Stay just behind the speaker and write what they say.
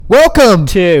Welcome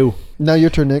to... Now your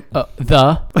turn, Nick. This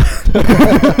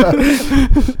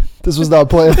was not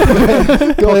planned.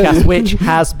 podcast which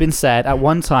has been said at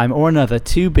one time or another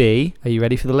to be... Are you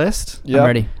ready for the list? Yep. I'm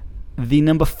ready. The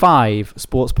number 5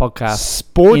 sports podcast.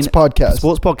 Sports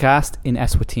podcast in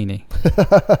Eswatini.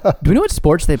 Do we know what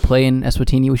sports they play in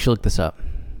Eswatini? We should look this up.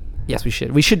 Yes, we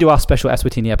should. We should do our special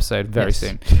Eswatini episode very Yes.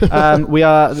 soon. We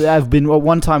have been at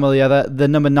one time or the other the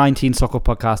number 19 soccer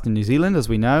podcast in New Zealand, as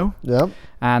we know, Yep.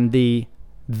 and the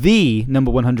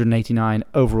number 189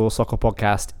 overall soccer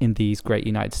podcast in these great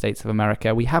United States of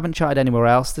America. We haven't charted anywhere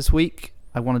else this week.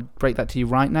 I want to break that to you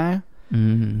right now.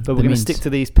 But we're going to stick to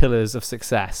these pillars of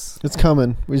success. It's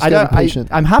coming. We just got to be patient.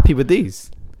 I'm happy with these.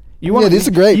 These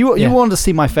are great. You wanted to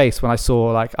see my face when I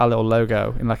saw like our little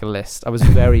logo in like a list. I was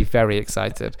very, very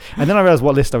excited. And then I realized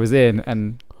what list I was in.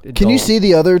 And Can you see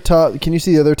the other top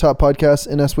podcasts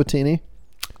in Eswatini?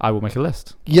 I will make a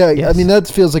list. Yeah, Yes. I mean that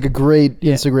feels like a great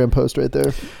Yeah. Instagram post right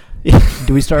there.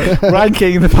 Do we start?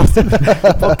 Ranking the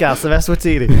podcast of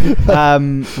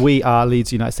Eswatini. We are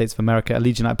Leeds United States of America, a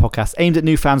Leeds United podcast aimed at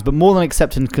new fans, but more than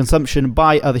accepting consumption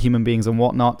by other human beings and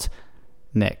whatnot.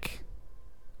 Nick.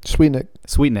 Sweet Nick.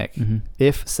 Sweet Nick. Mm-hmm.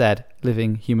 If said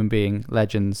living human being,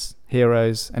 legends,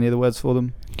 heroes, any other words for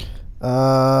them?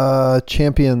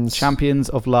 Champions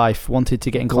of life wanted to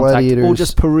get in contact Gladiators. or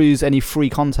just peruse any free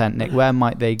content, Nick, where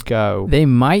might they go? They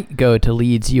might go to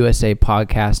Leeds USA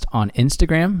Podcast on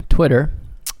Instagram, Twitter,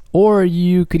 or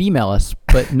you could email us,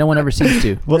 but no one ever seems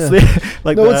to. What's Yeah. the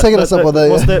like? No one's taking us up on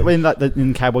that, What's yeah. the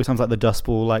in Cowboy Times like the Dust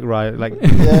Bowl like right like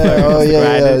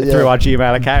through our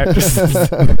Gmail account?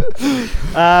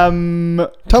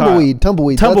 Tumbleweed.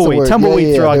 That's the word.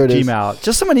 Tumbleweed through our there it is. Gmail.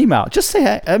 Just someone email. Just say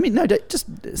hey. I mean, no, just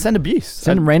send abuse.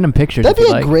 Send random pictures. That'd if be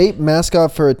you a like. great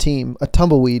mascot for a team. A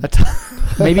tumbleweed.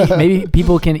 Maybe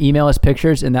people can email us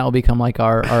pictures, and that will become like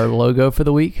our logo for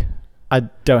the week. I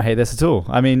don't hate this at all.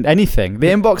 I mean, anything. The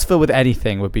inbox filled with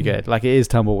anything would be good. Like it is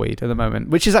tumbleweed at the moment,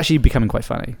 which is actually becoming quite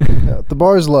funny. Yeah, the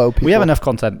bar is low. People. We have enough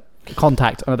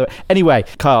contact. Anyway,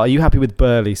 Kyle, are you happy with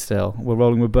Burley still? We're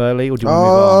rolling with Burley, or do you want to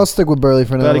move on? I'll stick with Burley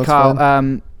for now. Burley, That's Kyle,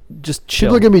 fine. just chill.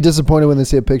 People are gonna be disappointed when they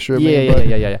see a picture of me. but-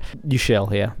 Yeah. You shill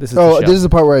here. This is Oh, the shill. this is the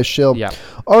part where I shill. Yeah.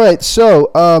 All right,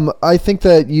 so I think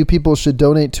that you people should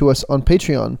donate to us on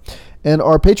Patreon. And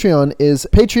our Patreon is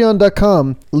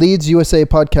patreon.com, Leeds USA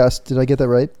Podcast. Did I get that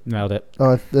right? Nailed it.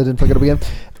 Oh, I didn't fuck it up again.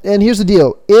 And here's the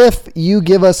deal. If you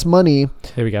give us money,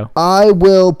 Here we go. I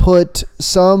will put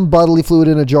some bodily fluid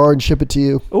in a jar and ship it to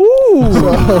you. Ooh.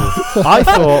 I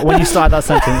thought when you started that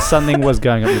sentence, something was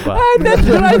going up your butt. That's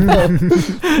what I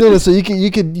thought. No, so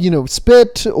you could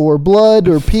spit or blood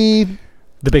or pee.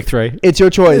 The big three. It's your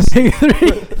choice.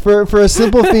 For a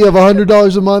simple fee of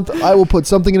 $100 a month, I will put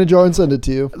something in a jar and send it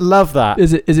to you. Love that.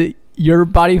 Is it your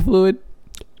body fluid?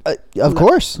 Of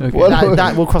course. Okay.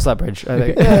 That we'll cross that bridge. I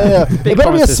think. Yeah. Big It better be a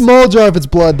promises. small jar if it's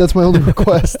blood. That's my only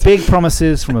request. Big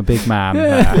promises from a big man.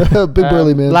 there. Big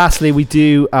burly man. Lastly, we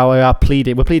are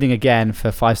pleading. We're pleading again for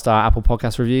 5-star Apple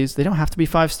Podcast reviews. They don't have to be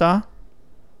 5-star.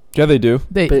 Yeah, they do.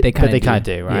 They But kind they of kinda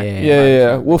do, right?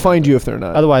 Yeah. We'll find you if they're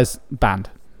not. Otherwise, banned.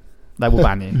 They will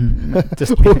ban you.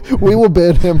 Just We will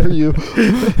ban him or you.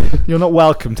 you're not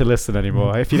welcome to listen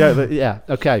anymore. If you don't, yeah.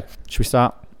 Okay. Should we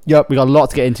start? Yep. We got a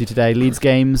lot to get into today. Leeds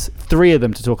games, 3 of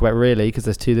them to talk about really, because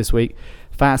there's 2 this week.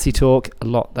 Fantasy talk, a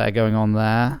lot there going on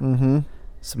there. Mm-hmm.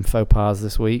 Some faux pas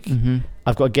this week. Mm-hmm.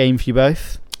 I've got a game for you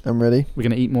both. I'm ready. We're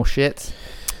gonna eat more shit,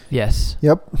 Yes.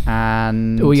 Yep.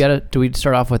 and Do we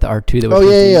start off with our 2 that we Oh,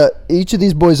 yeah. Each of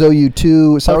these boys owe you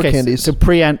 2 sour okay, candies. So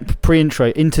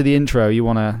pre-intro, into the intro, you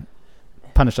want to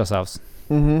punish ourselves?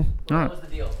 Mm-hmm. All right.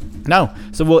 No,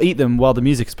 so we'll eat them while the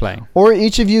music is playing. Or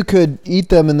each of you could eat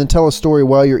them and then tell a story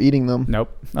while you're eating them. Nope,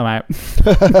 I'm out.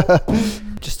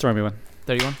 Just throw me one.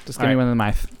 31. Just give me one in the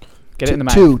mouth. Get it in the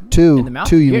mouth. Two. In the mouth?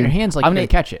 2, you Get your mean. hands like I'm you're gonna-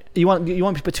 gonna catch it. You want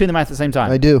to put 2 in the mouth at the same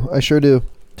time? I do. I sure do.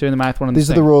 2 in the mouth, 1 in the These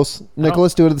are sink. the rules.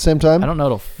 Nicholas, do it at the same time. I don't know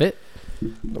it'll fit.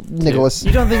 Nicholas.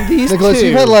 You don't think these Nicholas, 2?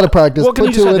 you've had a lot of practice. What can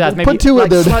you Put just 2 have in, that? Maybe put 2 like in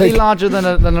there, slightly Nick. larger than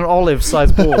an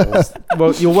olive-sized balls.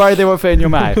 Well, you're worried they won't fit in your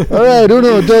mouth. All right, who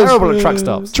knows? Terrible at truck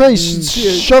stops. Trey,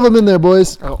 shove them in there,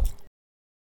 boys. Oh.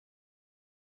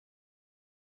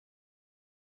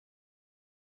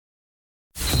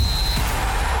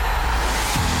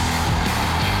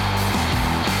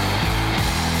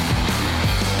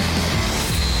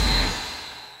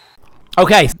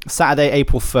 Okay, Saturday,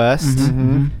 April 1st.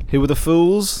 Mm-hmm. Who were the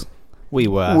fools? We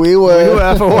were. We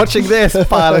were for watching this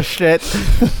pile of shit.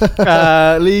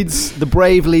 Leeds, the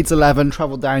brave Leeds 11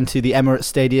 travelled down to the Emirates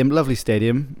Stadium, lovely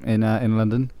stadium in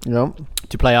London, Yep.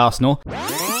 to play Arsenal.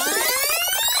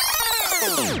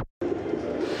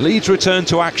 Leeds return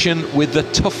to action with the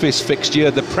toughest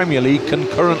fixture the Premier League can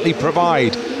currently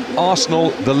provide. Arsenal,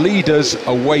 the leaders,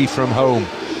 away from home.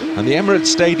 And the Emirates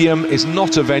Stadium is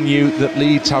not a venue that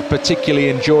Leeds have particularly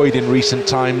enjoyed in recent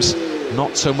times.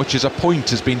 Not so much as a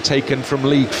point has been taken from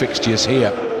league fixtures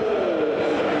here.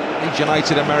 Leeds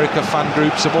United America fan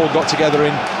groups have all got together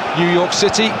in New York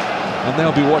City, and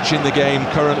they'll be watching the game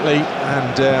currently.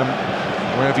 And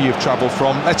wherever you've travelled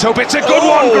from, let's hope it's a good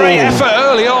one. Great effort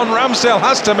early on. Ramsdale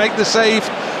has to make the save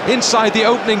inside the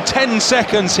opening 10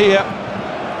 seconds here.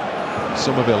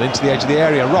 Somerville into the edge of the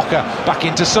area. Rocker back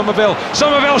into Somerville.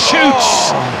 Somerville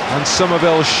shoots! And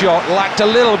Somerville's shot lacked a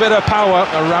little bit of power,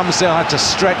 and Ramsdale had to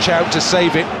stretch out to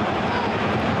save it.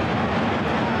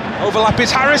 Overlap is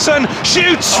Harrison.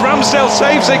 Shoots! Ramsdale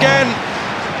saves again.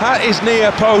 That is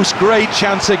near post. Great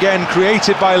chance again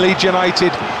created by Leeds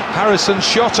United. Harrison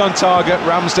shot on target.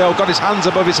 Ramsdale got his hands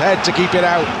above his head to keep it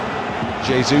out.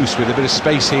 Jesus with a bit of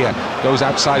space here, goes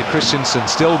outside Christensen,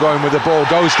 still going with the ball,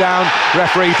 goes down,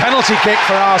 referee, penalty kick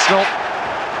for Arsenal.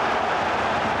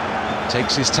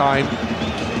 Takes his time,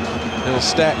 he'll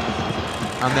step,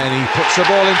 and then he puts the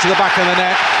ball into the back of the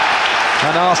net,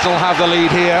 and Arsenal have the lead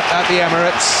here at the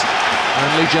Emirates, and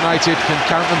Leeds United can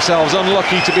count themselves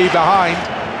unlucky to be behind.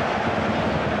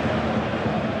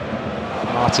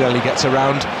 Martinelli gets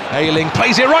around, Ayling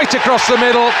plays it right across the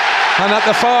middle, and at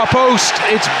the far post,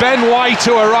 it's Ben White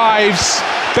who arrives.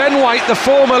 Ben White, the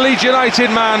former Leeds United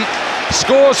man,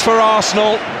 scores for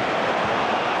Arsenal.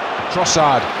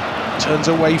 Trossard turns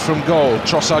away from goal.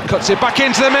 Trossard cuts it back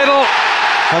into the middle,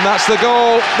 and that's the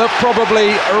goal that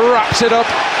probably wraps it up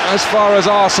as far as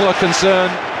Arsenal are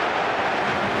concerned.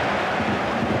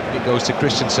 It goes to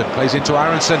Christensen, plays into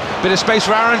Aronson. Bit of space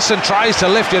for Aronson, tries to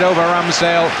lift it over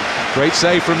Ramsdale. Great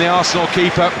save from the Arsenal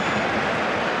keeper.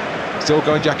 Still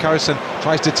going, Jack Harrison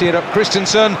tries to tee it up.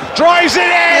 Christensen drives it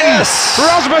in! Yes!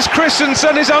 Rasmus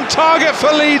Christensen is on target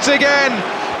for Leeds again.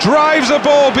 Drives a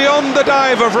ball beyond the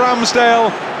dive of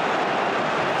Ramsdale.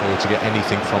 Fail to get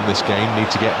anything from this game, need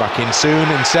to get back in soon,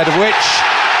 instead of which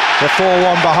they're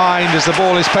 4-1 behind as the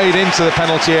ball is played into the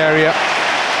penalty area.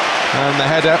 And the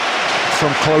header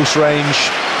from close range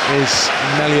is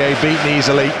Meslier beaten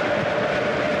easily.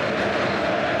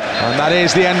 And that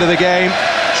is the end of the game.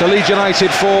 So Leeds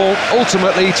United fall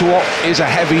ultimately to what is a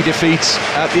heavy defeat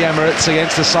at the Emirates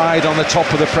against the side on the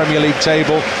top of the Premier League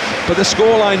table. But the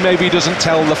scoreline maybe doesn't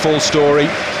tell the full story.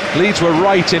 Leeds were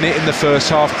right in it in the first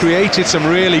half, created some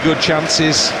really good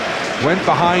chances, went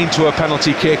behind to a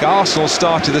penalty kick. Arsenal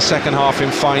started the second half in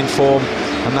fine form,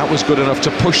 and that was good enough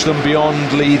to push them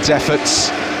beyond Leeds' efforts.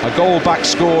 A goal back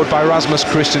scored by Rasmus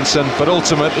Christensen, but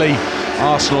ultimately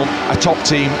Arsenal a top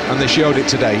team, and they showed it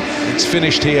today. It's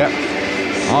finished here.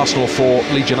 Arsenal 4,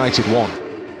 Leeds United 1.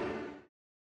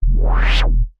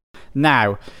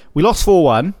 Now, we lost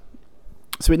 4-1,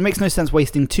 so it makes no sense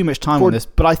wasting too much time on this,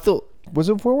 but I thought... Was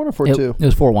it 4-1 or 4-2? It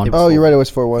was 4-1. Oh, you're right, it was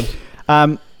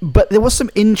 4-1. But there was some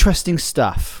interesting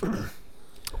stuff.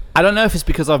 I don't know if it's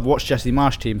because I've watched Jesse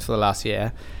Marsh teams for the last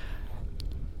year.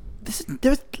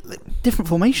 There was different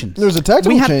formations. There was a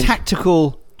tactical change. We had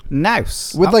tactical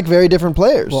nous. With very different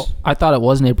players. Well, I thought it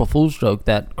was an April Fool's joke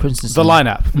that Christensen... The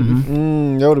lineup.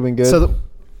 That would have been good. So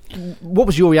what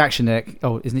was your reaction, Nick?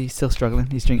 Oh, isn't he still struggling?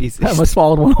 He's drinking. I almost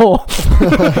swallowed one whole.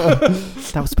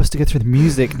 That was supposed to go through the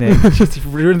music, Nick. Just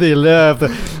ruined the allure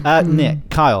of Nick,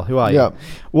 Kyle, who are you? Yeah.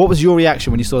 What was your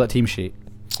reaction when you saw that team sheet?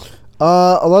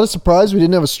 A lot of surprise. We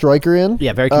didn't have a striker in.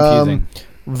 Yeah, very confusing.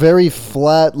 Very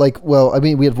flat.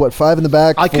 We had 5 in the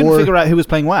back. I couldn't figure out who was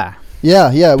playing where.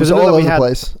 Yeah, it was all over the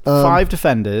place. 5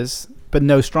 defenders, but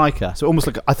no striker. So almost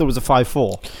like I thought it was a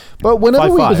 5-4. But whenever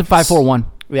it was a 5-4-1.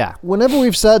 Yeah. Whenever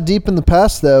we've sat deep in the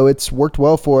past, though, it's worked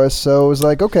well for us. So it was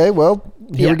like, okay, well,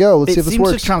 here we go. Let's see if this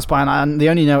works. It seems to transpire, and the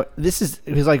only note, this is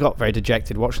because I got very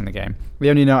dejected watching the game. The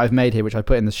only note I've made here, which I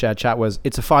put in the shared chat, was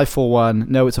it's a 5-4-1.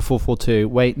 No, it's a 4-4-2.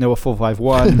 Wait, no, a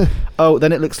 4-5-1. Oh,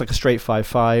 then it looks like a straight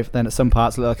 5-5. Then at some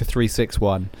parts it looked like a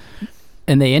 3-6-1.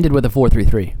 And they ended with a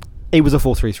 4-3-3. It was a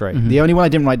 4-3-3. Mm-hmm. The only one I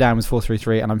didn't write down was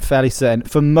 4-3-3, and I'm fairly certain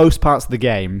for most parts of the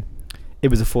game, it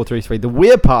was a 4-3-3. The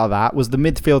weird part of that was the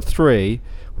midfield 3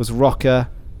 was Rocker,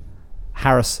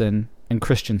 Harrison, and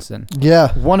Christensen.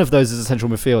 Yeah. One of those is a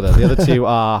central midfielder. The other 2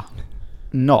 are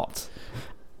not.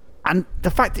 And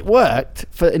the fact it worked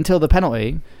until the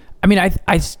penalty... I mean,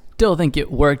 I still think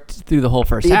it worked through the whole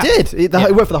first half. It did.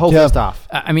 It worked for the whole first half.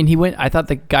 I mean, I thought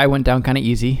the guy went down kind of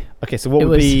easy. Okay, so what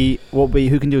would be?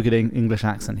 Who can do a good English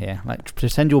accent here? Like,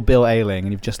 pretend you're Bill Ailing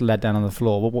and you've just led down on the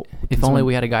floor. If only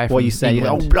we had a guy from What you say?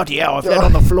 England. Oh, bloody hell, I've led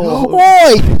on the floor.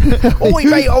 Oi! Oi,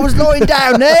 mate, I was lying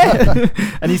down there.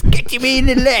 And he's kicking me in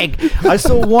the leg. I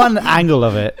saw one angle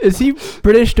of it. Is he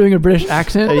British doing a British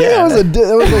accent? Yeah, that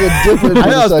was like a different. I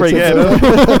know, that was pretty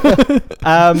good.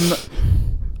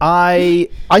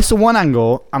 I saw one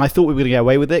angle and I thought we were going to get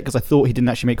away with it because I thought he didn't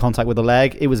actually make contact with the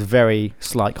leg. It was very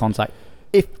slight contact.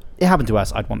 If it happened to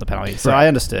us, I'd want the penalty. So I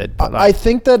understood. But I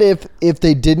think that if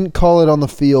they didn't call it on the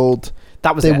field,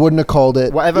 they wouldn't have called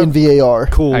it in VAR.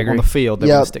 Call on the field they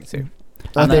would stick to.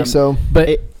 I think so.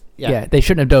 But they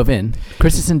shouldn't have dove in.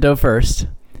 Christensen dove first.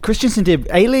 Christensen did.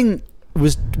 Ailing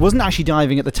wasn't actually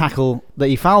diving at the tackle that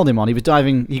he fouled him on. He was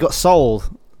diving. He got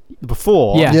sold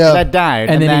before. Led down,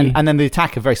 and then the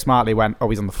attacker very smartly went, "Oh,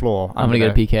 he's on the floor. I'm gonna get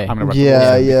a PK. I'm gonna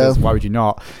because why would you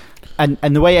not?"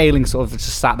 And the way Ailing sort of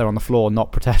just sat there on the floor,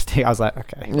 not protesting, I was like,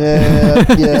 okay,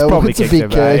 yeah, probably kicked him.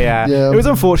 Yeah, it was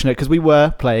unfortunate because we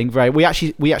were playing we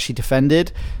actually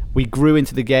defended. We grew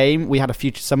into the game. We had a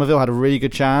future. Somerville had a really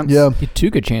good chance. Yeah, he had 2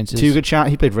 good chances.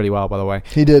 He played really well, by the way.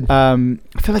 He did. I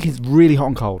feel like he's really hot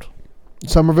and cold.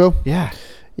 Somerville. Yeah.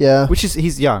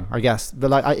 He's young, I guess, but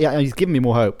like he's giving me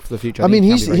more hope for the future. I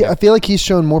mean, I feel like he's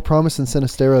shown more promise than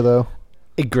Sinistera, though.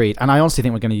 Agreed, and I honestly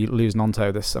think we're going to lose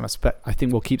Nonto this summer. But I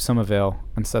think we'll keep Somerville,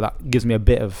 and so that gives me a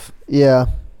bit of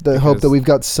the hope that we've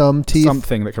got some teeth,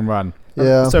 something that can run.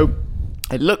 Yeah. So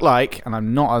it looked like, and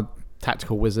I'm not a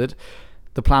tactical wizard,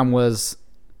 the plan was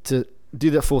to do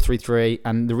that 4-3-3,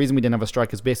 and the reason we didn't have a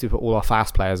striker is basically put all our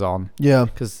fast players on. Yeah.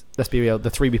 Because let's be real, the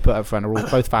 3 we put up front are all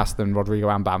both faster than Rodrigo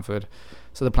and Bamford.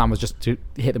 So the plan was just to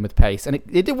hit them with pace, and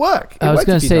it did work. I was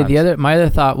going to say my other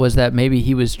thought was that maybe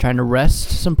he was trying to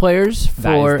rest some players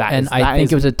I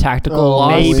think it was a tactical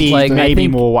loss. Maybe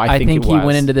more. What I think he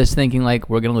went into this thinking like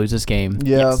we're going to lose this game.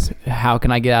 Yeah. Yes. How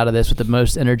can I get out of this with the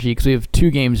most energy? Because we have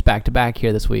 2 games back to back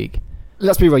here this week.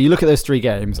 Let's be real. You look at those 3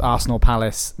 games: Arsenal,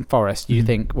 Palace, and Forest. You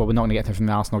think, well, we're not going to get them from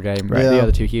the Arsenal game. Right? The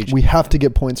other 2 huge. We have to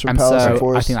get points from Palace and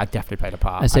Forest. I think that definitely played a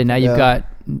part. I say now you've got.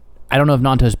 I don't know if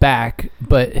Nanto's back,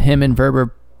 but him and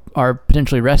Verber are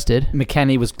potentially rested.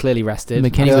 McKennie was clearly rested.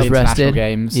 McKennie was rested.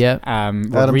 Games. Yeah.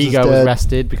 Rodrigo was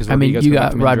rested because you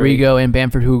got Rodrigo and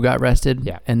Bamford who got rested.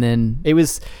 Yeah. And then it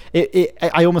was.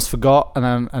 I almost forgot,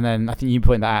 and then I think you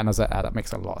pointed that out, and I was like, that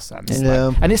makes a lot of sense. Yeah.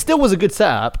 Like, and it still was a good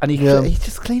setup, and he's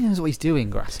just clearly knows what he's doing,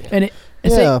 Gracia. And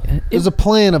there's a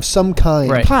plan of some kind.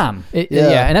 Right. Plan.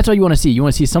 And that's what you want to see. You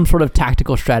want to see some sort of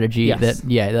tactical strategy at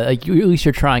least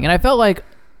you're trying. And I felt like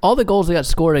all the goals that got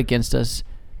scored against us,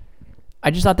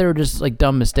 I just thought they were just like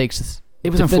dumb mistakes.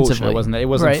 It was unfortunate, wasn't it? It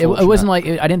wasn't right. It wasn't like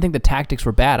I didn't think the tactics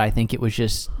were bad. I think it was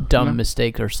just dumb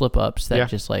mistakes or slip ups that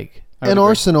just like. And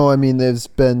Arsenal, I mean, they've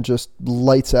been just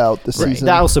lights out this season.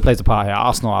 That also plays a part here.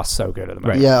 Arsenal are so good at the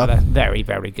moment. Right. Yeah, they're very,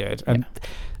 very good. And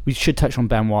we should touch on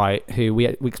Ben White, who we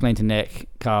explained to Nick,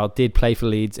 Carl, did play for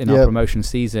Leeds in our promotion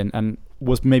season and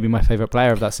was maybe my favourite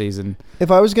player of that season. If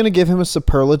I was going to give him a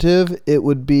superlative, it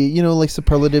would be, like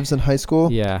superlatives in high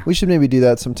school. Yeah. We should maybe do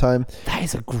that sometime. That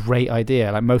is a great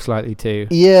idea, like most likely to.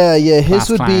 Yeah. His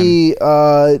would be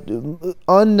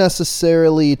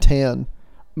unnecessarily tan.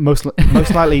 Most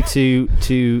likely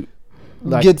to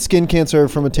like, get skin cancer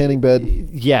from a tanning bed.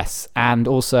 Yes, and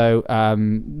also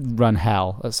run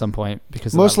hell at some point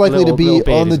because most likely to be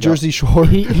on the Jersey Shore.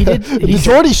 He did the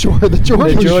Geordie Shore. The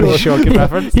Geordie Shore. Good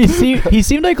reference. He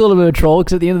seemed like a little bit of a troll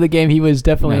because at the end of the game he was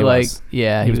definitely he was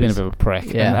being a bit of a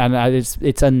prick. Yeah, and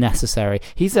it's unnecessary.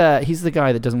 He's the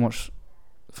guy that doesn't watch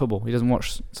football. He doesn't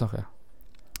watch soccer.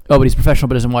 Oh, but he's professional,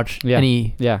 but doesn't watch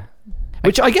any. Yeah.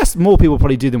 Which I guess more people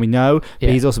probably do than we know, but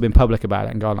he's also been public about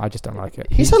it and gone, I just don't like it.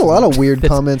 He's had a lot of weird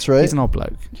comments, right? He's an old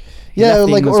bloke. Yeah,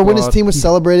 or when his team was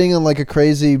celebrating on like a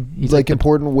crazy,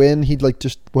 important win, he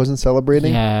just wasn't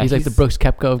celebrating. Yeah, he's like the Brooks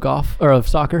Koepka of golf or of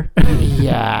soccer.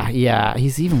 yeah.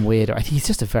 He's even weirder. I think he's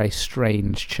just a very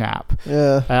strange chap.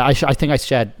 Yeah. I think I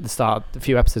shared the start a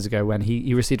few episodes ago when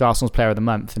he received Arsenal's Player of the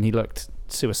Month and he looked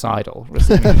suicidal.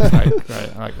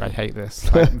 I hate this.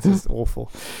 This is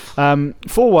awful.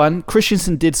 4-1.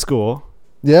 Christensen did score.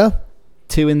 Yeah.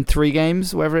 2 in 3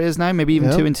 games, whatever it is now. Maybe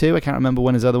even 2 in 2. I can't remember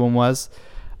when his other one was.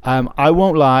 I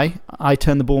won't lie. I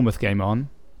turned the Bournemouth game on.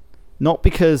 Not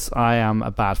because I am a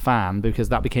bad fan, because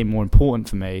that became more important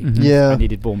for me. Mm-hmm. Yeah. I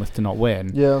needed Bournemouth to not win.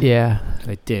 Yeah.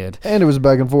 They did. And it was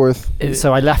back and forth.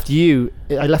 So I left the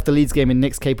Leeds game in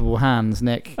Nick's capable hands,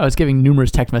 Nick. I was giving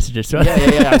numerous text messages. So Yeah.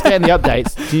 I was getting the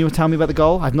updates. Can you tell me about the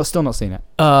goal? I've still not seen it.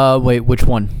 Wait, which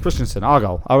one? Christensen,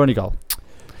 our only goal.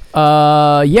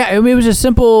 Yeah, I mean, it was a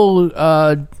simple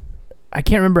I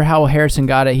can't remember how Harrison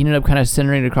got it. He ended up kind of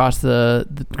centering it across the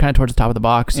kind of towards the top of the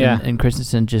box. And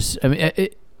Christensen just, I mean,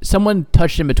 someone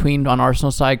touched in between on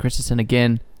Arsenal side. Christensen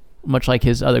again, much like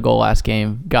his other goal last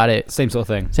game, got it. Same sort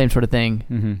of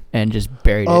thing. And just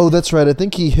buried it. Oh, that's right. I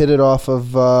think he hit it off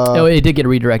of... it did get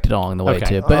redirected along the way,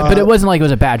 too. But it wasn't like it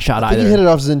was a bad shot either. I think he hit it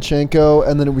off Zinchenko,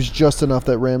 and then it was just enough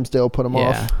that Ramsdale put him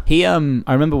off. He, I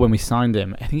remember when we signed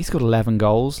him, I think he scored 11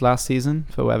 goals last season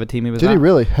for whatever team he was at. Did he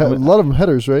really? A lot of them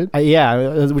headers, right?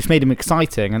 Which made him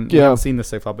exciting. And we haven't seen this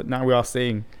so far, but now we are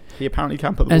seeing... He apparently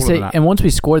can put the ball in that. And once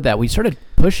we scored that, we started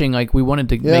pushing like we wanted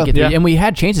to make it 3. And we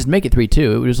had chances to make it 3-2.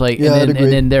 It was like, and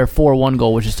then their 4-1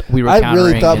 goal was just, we were countering. I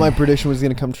really thought my prediction was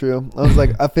going to come true. I was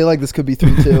like, I feel like this could be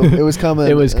 3-2. It was coming.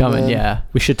 It was coming, yeah.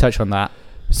 We should touch on that.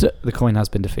 So the coin has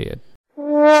been defeated.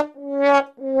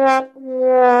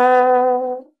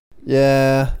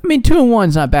 Yeah. I mean,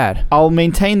 2-1's not bad. I'll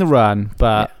maintain the run,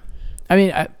 but... Yeah. I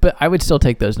mean, but I would still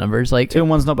take those numbers. Like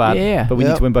 2-1's not bad. Yeah. But we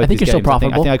need to win both. I think these you're games. still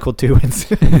profitable. I think I called 2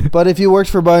 wins. But if you worked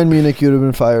for Bayern Munich, you'd have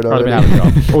been fired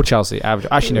already. Or Chelsea. Average.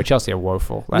 Actually, no. Chelsea are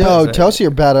woeful. Chelsea are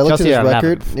bad. I looked at his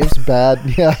record. It was bad.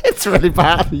 Yeah, it's really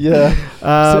bad. Yeah.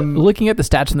 So looking at the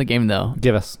stats in the game, though,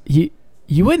 give us. You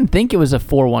wouldn't think it was a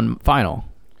 4-1 final.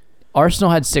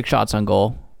 Arsenal had 6 shots on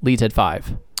goal. Leeds had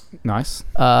 5. Nice.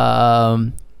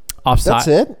 Offside. That's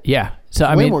it. Yeah. So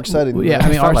it's way more exciting. Yeah, I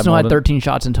mean, Arsenal had 13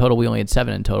 shots in total. We only had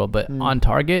 7 in total, but on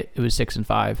target it was 6 and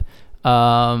 5.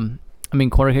 I mean,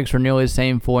 corner kicks were nearly the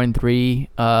same, 4 and 3.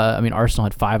 I mean, Arsenal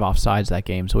had 5 offsides that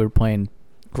game, so we were playing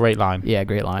great line. Yeah,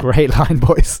 great line. Great line,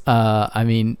 boys. I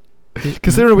mean,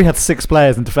 considering we had 6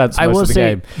 players in defence most of the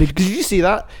game. Did you see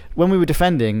that? When we were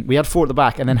defending, we had 4 at the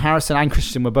back, and then Harrison and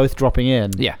Christian were both dropping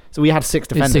in. Yeah. So we had 6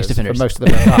 defenders, 6 defenders. for most of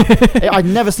the first I'd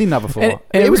never seen that before.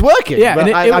 And it was working. Yeah,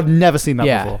 but I've never seen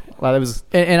that before. Like, it was.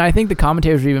 And I think the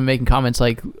commentators were even making comments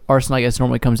like Arsenal, I guess,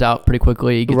 normally comes out pretty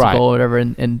quickly, gets a goal or whatever,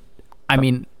 and I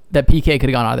mean, that PK could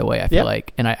have gone either way, I feel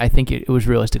like. And I think it was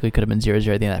realistically could have been 0-0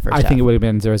 at the end of that first half. I think it would have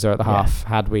been 0-0 at the half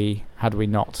had we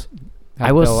not.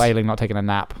 Bill Ayling not taking a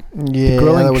nap. Yeah, the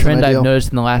growing trend I've noticed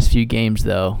in the last few games,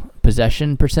 though,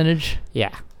 possession percentage. Yeah,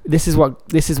 this is what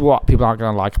people aren't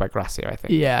going to like about Gracia, I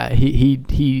think. Yeah,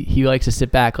 he likes to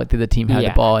sit back, let the other team have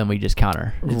the ball, and we just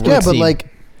counter. Yeah, but like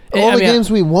all the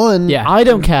games we won, I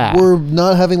don't care. We're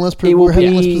not having less. We're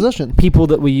having less possession. People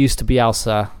that were used to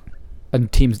Bielsa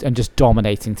and teams and just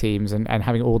dominating teams and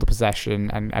having all the possession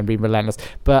and being relentless,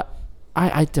 but.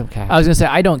 I don't care. I was going to say,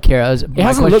 I don't care.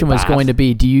 My question was going to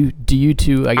be, do you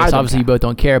two, I guess obviously you both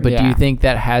don't care, but do you think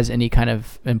that has any kind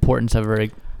of importance over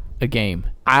a game?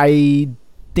 I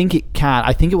think it can.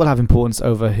 I think it will have importance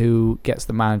over who gets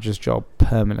the manager's job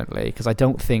permanently, because I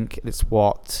don't think it's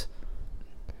what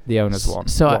the owners want.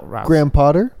 So Graham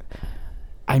Potter?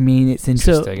 I mean, it's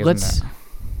interesting, so let's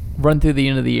run through the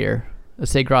end of the year.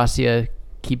 Let's say Gracia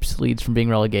keeps Leeds from being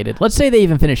relegated. Let's say they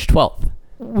even finish 12th.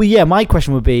 Well, yeah, my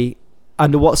question would be,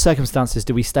 under what circumstances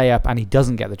do we stay up and he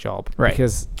doesn't get the job? Right.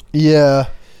 Because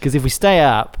if we stay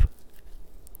up,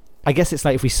 I guess it's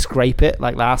like if we scrape it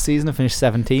like last season and finish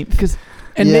 17th.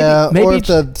 Maybe or if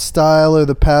the style or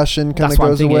the passion kind of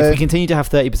goes away. If we continue to have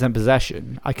 30%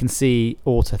 possession, I can see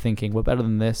Orta thinking we're better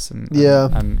than this, and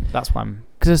that's why I'm.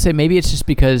 Because I say maybe it's just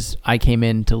because I came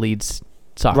into Leeds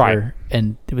soccer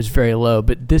and it was very low,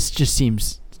 but this just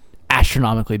seems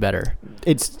astronomically better.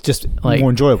 It's just more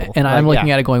enjoyable. And I'm looking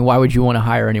at it going, why would you want to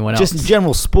hire anyone else? Just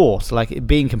general sport, like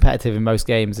being competitive in most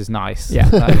games is nice. Yeah.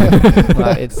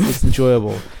 It's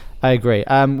enjoyable. I agree.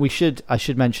 I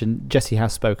should mention Jesse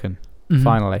has spoken. Mm-hmm.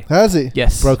 Finally. Has he?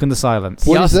 Yes. Broken the silence.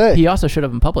 What did he say? He also showed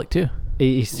up in public too.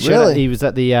 He was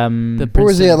at the where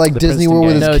was he at, like Disney World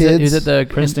with his kids? He was at the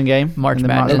Princeton game. March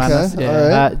Madness. Okay. All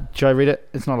right. Should I read it?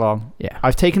 It's not long. Yeah.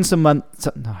 I've taken some months.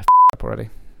 No, I up already.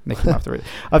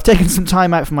 I've taken some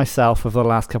time out for myself over the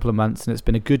last couple of months, and it's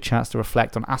been a good chance to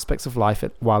reflect on aspects of life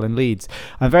while in Leeds.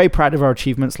 I'm very proud of our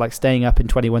achievements, like staying up in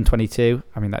 21-22.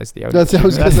 I mean, that is the only. That's the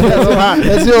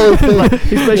only thing. Like,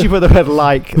 especially for the word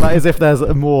like as if there's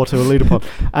more to allude upon.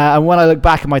 And when I look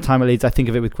back at my time at Leeds, I think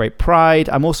of it with great pride.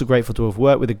 I'm also grateful to have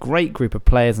worked with a great group of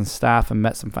players and staff and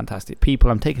met some fantastic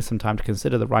people. I'm taking some time to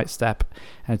consider the right step,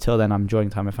 and until then, I'm enjoying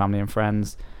time with family and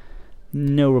friends.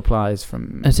 No replies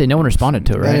from. I say no one responded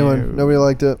to it, right? Nobody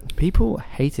liked it. People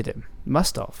hated him.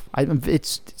 Must have.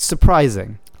 It's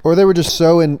surprising. Or they were just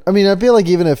so in. I mean, I feel like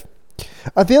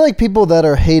people that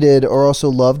are hated are also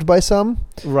loved by some.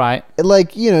 Right.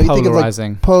 Like, you think of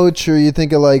like Poach, or you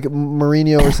think of like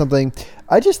Mourinho or something.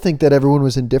 I just think that everyone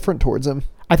was indifferent towards him.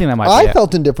 I think that might be I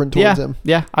felt indifferent towards him.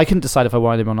 Yeah. I couldn't decide if I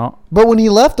wanted him or not. But when he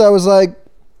left, I was like,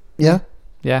 yeah.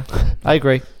 Yeah. I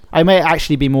agree. I may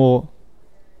actually be more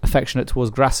affectionate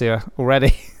towards Gracia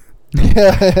already.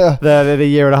 the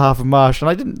year and a half of Marsh, and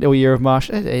I didn't know a year of Marsh.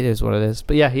 It is what it is.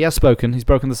 But yeah, he has spoken. He's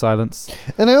broken the silence.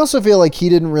 And I also feel like he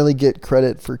didn't really get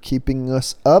credit for keeping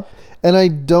us up. And I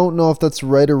don't know if that's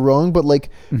right or wrong, but like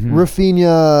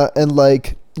Rafinha and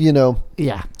like,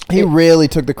 he really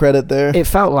took the credit there. It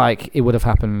felt like it would have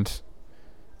happened.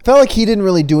 Felt like he didn't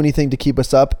really do anything to keep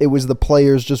us up. It was the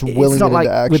players just willing it into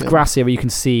action. With Gracia, where you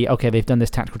can see, okay, they've done this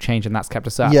tactical change and that's kept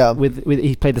us up. Yeah. With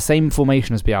he played the same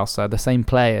formation as Bielsa, the same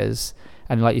players,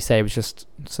 and like you say, it was just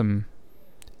some.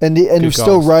 And you're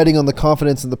still riding on the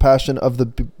confidence and the passion of the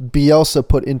Bielsa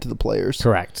put into the players.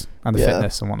 Correct, and the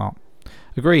fitness and whatnot.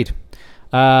 Agreed.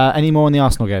 Any more in the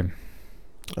Arsenal game?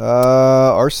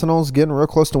 Arsenal's getting real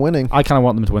close to winning. I kind of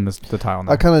want them to win the title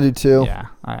now. I kind of do too.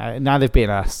 Yeah. Now they've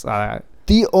beaten us.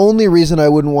 The only reason I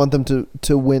wouldn't want them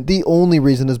to win, the only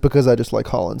reason is because I just like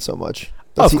Holland so much.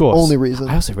 That's of course. The only reason.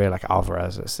 I also really like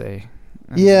Alvarez at sea.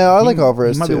 Yeah, I like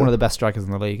Alvarez too. He might be one of the best strikers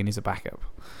in the league, and he's a backup.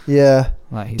 Yeah.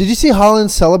 Did you see Holland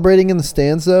celebrating in the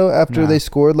stands though after they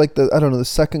scored like the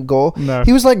second goal? No.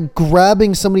 He was like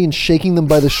grabbing somebody and shaking them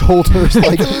by the shoulders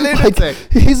like lunatic.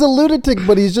 He's a lunatic,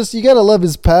 but he's just, you gotta love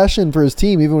his passion for his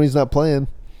team even when he's not playing.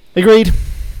 Agreed.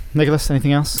 Nicholas,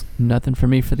 anything else? Nothing for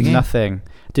me for the game. Nothing.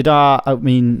 Have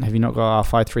you not got our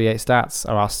 538 stats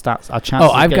or our chances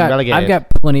of getting relegated? I've got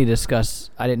plenty to discuss.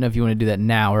 I didn't know if you want to do that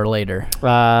now or later.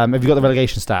 Have you got the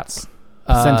relegation stats?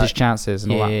 Percentage chances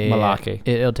and all that malarkey.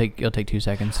 It'll take 2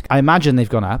 seconds. I imagine they've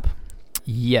gone up.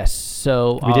 Yes.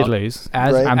 So we did lose.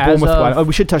 Right. And Bournemouth won.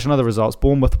 We should touch on other results.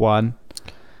 Bournemouth won.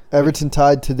 Everton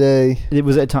tied today.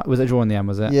 Was it a draw in the end,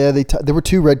 was it? Yeah, there were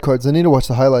 2 red cards. I need to watch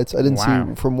the highlights. I didn't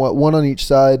see from one on each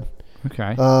side.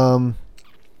 Okay.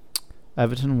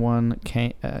 Everton won.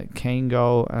 Kane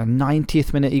goal.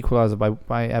 90th minute equaliser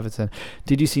by Everton.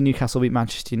 Did you see Newcastle beat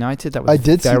Manchester United? That was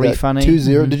very funny. 2-0.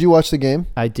 Mm-hmm. Did you watch the game?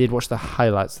 I did watch the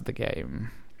highlights of the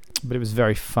game, but it was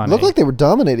very funny. It looked like they were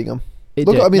dominating them. They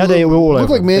were all over.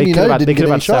 Looked like Man United didn't get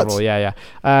any shots. Several,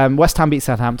 yeah. West Ham beat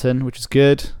Southampton, which was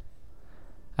good.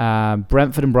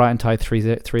 Brentford and Brighton tied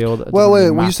 3-3. Well,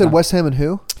 wait. You said West Ham and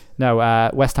who? No,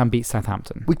 West Ham beat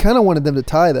Southampton. We kind of wanted them to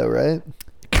tie, though, right?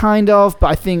 Kind of, but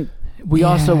I think we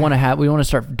also want to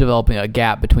start developing a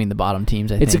gap between the bottom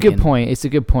teams. It's a good point. It's a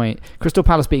good point. Crystal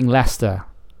Palace beating Leicester,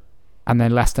 and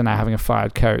then Leicester now having a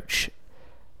fired coach.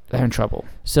 They're in trouble.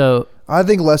 So I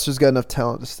think Leicester's got enough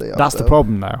talent to stay up. That's the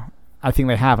problem, though. I think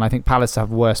they have, and I think Palace have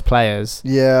worse players.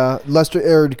 Yeah, Leicester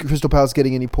or Crystal Palace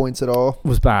getting any points at all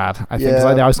was bad. I think 'cause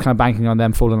I was kind of banking on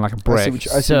them falling like a brick.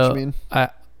 I see what you mean.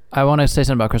 I want to say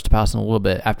something about Crystal Palace in a little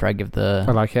bit after I give the.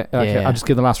 I like it. Okay, I'll just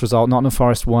give the last result. Nottingham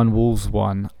Forest 1, Wolves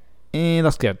 1.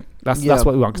 That's good. That's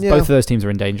what we want, because both of those teams are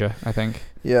in danger, I think.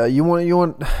 Yeah, you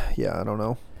want. Yeah, I don't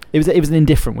know. It was an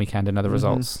indifferent weekend in other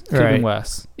results. Could have been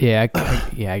worse. Yeah,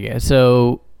 I guess.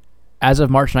 So, as of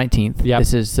March 19th,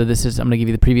 this is. I'm going to give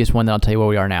you the previous one, then I'll tell you where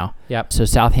we are now. Yep. So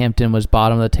Southampton was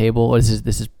bottom of the table. This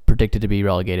is predicted to be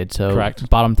relegated. So correct.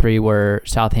 Bottom 3 were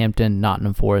Southampton,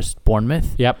 Nottingham Forest,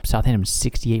 Bournemouth. Yep. Southampton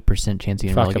 68% chance of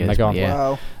getting relegated. They're gone.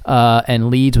 Yeah. Wow. And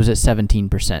Leeds was at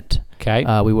 17%.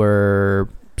 Okay. We were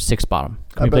 6th bottom.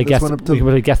 We could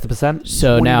guess the percent.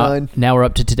 So 29. now we're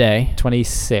up to today.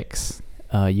 26.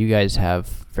 You guys have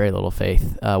very little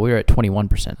faith. We were at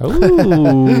 21%.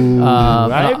 Ooh,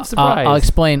 I'm surprised. I'll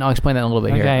explain that in a little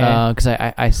bit here because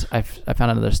I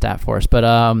found another stat for us. But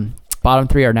bottom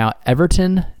 3 are now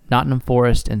Everton, Nottingham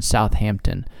Forest, and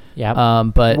Southampton. Yeah.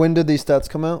 But when did these stats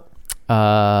come out? It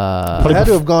had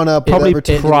to have gone up probably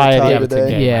prior to the Everton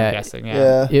game. Yeah. I'm guessing.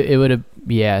 Yeah. It would have.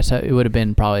 Yeah. So it would have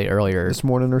been probably earlier this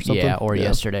morning or something. Yeah, or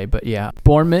yesterday. But yeah,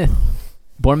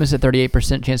 Bournemouth's at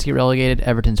 38% chance to get relegated.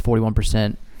 Everton's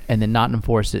 41%. And then Nottingham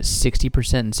Forest is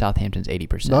 60% and Southampton's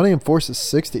 80%. Nottingham Forest is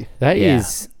 60. That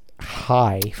is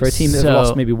high for a team that's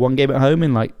lost maybe one game at home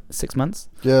in like 6 months.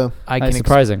 Yeah. That's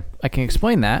surprising. I can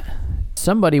explain that.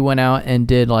 Somebody went out and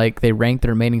did they ranked the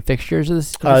remaining fixtures of the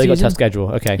season. Oh, they got a tough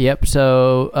schedule. Okay. Yep.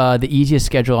 So the easiest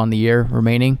schedule on the year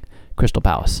remaining, Crystal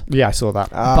Palace. Yeah, I saw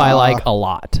that. By a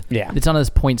lot. Yeah. It's on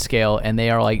this point scale and they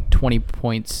are 20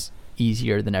 points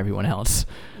easier than everyone else.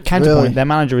 Counterpoint, their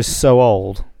manager is so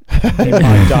old. He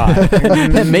might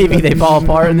die. Maybe they fall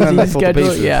apart in the season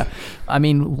schedule. Yeah, I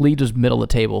mean, Leeds was middle of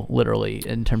the table, literally,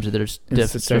 in terms of their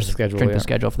strength of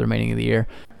schedule for the remaining of the year.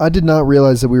 I did not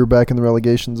realize that we were back in the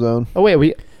relegation zone. Oh wait,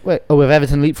 we've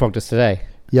Everton leapfrogged us today.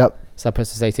 Yep. So that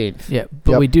puts us 18th. Yeah,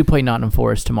 but we do play Nottingham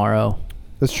Forest tomorrow.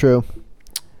 That's true.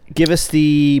 Give us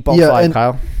the bottom 5,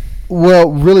 Kyle. Well,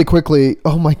 really quickly.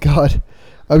 Oh my God,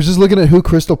 I was just looking at who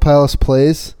Crystal Palace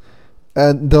plays,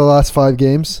 and the last 5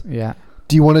 games. Yeah.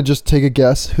 Do you want to just take a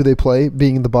guess who they play,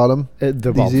 being in the bottom?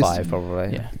 The bottom 5,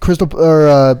 probably. Yeah. Crystal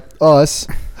or us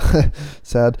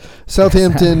Sad.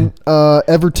 Southampton,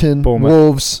 Everton, Bournemouth.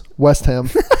 Wolves, West Ham.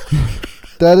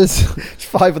 That is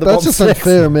 5 of the that's bottom just 6.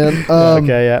 unfair, man.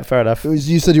 Okay, yeah, fair enough.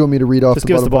 You said you want me to read off Just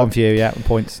the give us bottom the bottom five. few, yeah,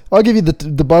 points. I'll give you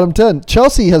the bottom 10.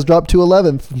 Chelsea has dropped to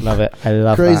 11th. Love it. I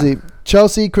love Crazy. that.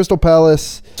 Chelsea, Crystal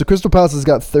Palace. So Crystal Palace has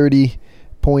got 30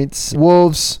 points.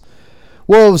 Wolves,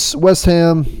 West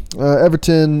Ham,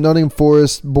 Everton, Nottingham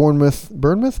Forest, Bournemouth,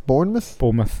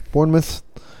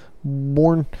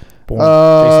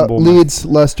 Leeds,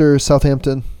 Leicester,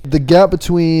 Southampton. The gap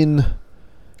between...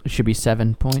 It should be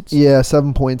 7 points. Yeah,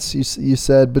 7 points, you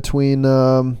said, between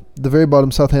the very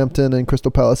bottom, Southampton, and Crystal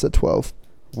Palace at 12.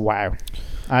 Wow.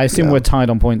 I assume we're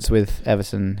tied on points with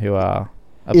Everton, who are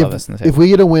above us in the table. If we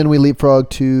get a win, we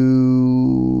leapfrog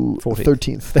to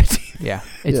 13th. Yeah,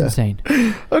 it's insane.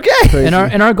 Okay. Crazy.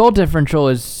 And our goal differential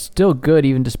is still good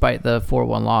even despite the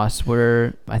 4-1 loss.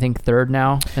 We're, I think, third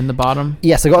now in the bottom.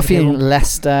 Yes, I got a feeling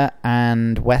Leicester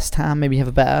and West Ham maybe have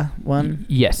a better one.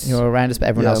 Yes. You're around us, but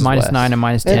everyone else is worse. -9 and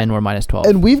 -10. We're -12.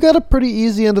 And we've got a pretty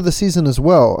easy end of the season as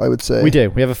well, I would say. We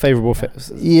do. We have a favourable fit.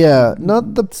 Yeah,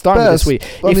 not the Starting best. this week.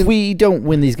 If we don't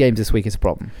win these games this week, it's a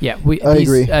problem. Yeah, I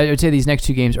agree. I would say these next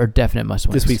 2 games are definite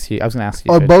must-wins. This week's I was going to ask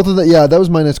you. Are both of the... Yeah, that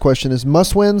was my next question. Is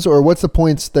must-wins, or what's the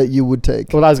points that you would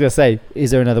take? Well, I was going to say,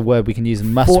 is there another word we can use?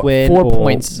 Must-win? 4 or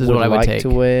points is what I would like take. to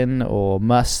win, or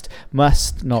must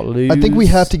not lose? I think we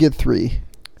have to get 3.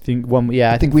 I think we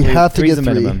have to get 3.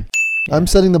 minimum. I'm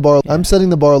setting the bar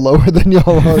lower than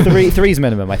y'all are. Three's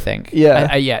minimum, I think.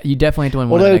 Yeah. Yeah, you definitely have to win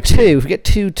one. Although 2, if we get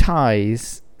 2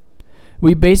 ties,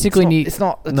 we basically need...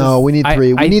 we need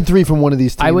 3. We need 3 from one of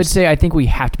these teams. I would say I think we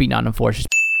have to beat Nottingham Forest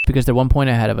because they're 1 point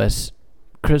ahead of us.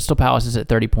 Crystal Palace is at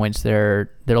 30 points. They're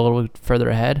a little further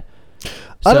ahead.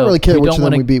 I don't really care which of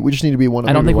them we beat. We just need to beat one of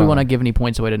them. I don't think we want to give any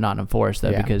points away to Nottingham Forest,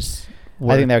 though, because...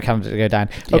 I think they're kind of to go down.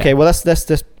 Yeah. Okay, well, let's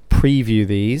just preview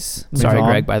these. Sorry,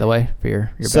 Greg, by the way, for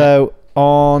your So,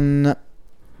 on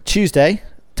Tuesday,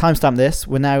 timestamp this,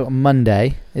 we're now on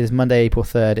Monday. It is Monday, April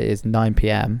 3rd. It is 9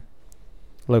 p.m.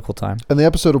 local time. And the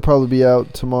episode will probably be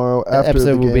out tomorrow after the game. The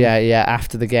episode will be out,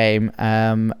 after the game.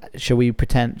 Should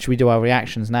we do our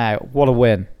reactions now? What a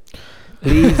win.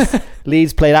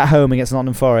 Leeds played at home against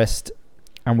Nottingham Forest,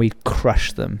 and we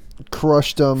crushed them.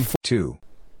 2-1.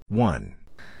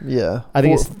 Yeah. I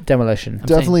think it's demolition.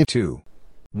 Definitely 2-1.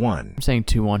 I'm saying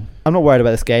 2-1. I'm not worried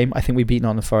about this game. I think we beat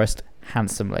Nottingham Forest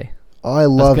handsomely. I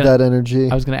love that energy.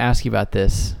 I was going to ask you about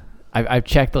this. I've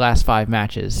checked the last 5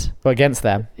 matches. But against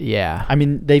them? Yeah. I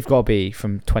mean, they've got to be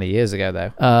from 20 years ago,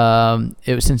 though.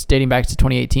 It was since dating back to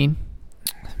 2018.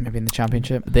 Maybe in the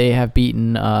championship. They have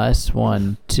beaten us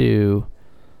 1, 2,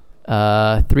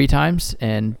 3 times,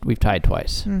 and we've tied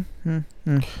twice. Well,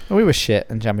 we were shit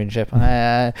in championship.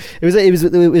 It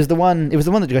was the one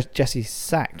that Jesse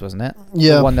sacked, wasn't it?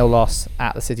 Yeah. The 1-0 loss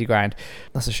at the City Ground.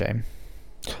 That's a shame.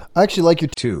 I actually like your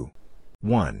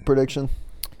 2-1 prediction.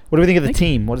 What do we think of the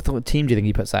team? What team do you think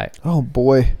he puts out? Oh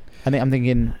boy. I'm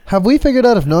thinking. Have we figured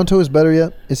out if Nanto is better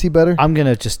yet? Is he better? I'm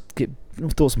gonna just get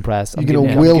thoughts and prayers. You're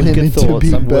gonna will him into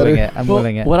being better. I'm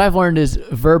willing it. What I've learned is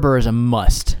Verber is a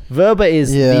must. Verber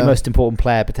is the most important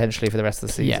player potentially for the rest of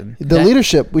the season. Yeah. The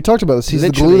leadership, we talked about this. He's the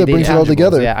glue that brings it all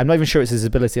together. Yeah, I'm not even sure it's his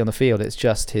ability on the field. It's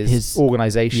just his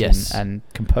organisation and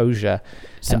composure.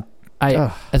 So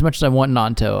as much as I want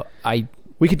Nanto,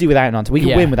 we could do without Nanto. We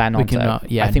could win without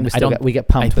Nanto. I think we get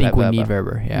pumped. I think we need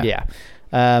Verber. Yeah.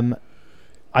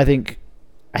 I think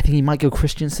he might go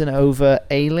Christensen over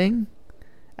Ayling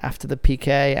after the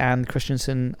PK and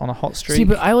Christensen on a hot streak. See,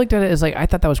 but I looked at it as I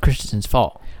thought that was Christensen's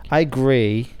fault. I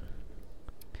agree.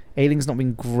 Ayling's not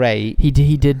been great. He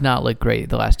did not look great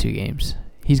the last 2 games.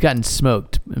 He's gotten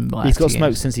smoked in the last 2 games. He's got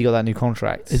smoked since he got that new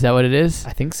contract. Is that what it is?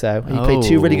 I think so. He played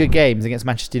 2 really good games against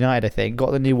Manchester United, I think.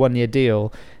 Got the new 1-year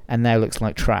deal and now looks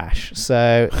like trash.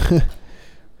 So,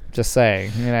 just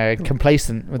saying,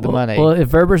 complacent with the money. Well, if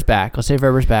Verber's back, let's say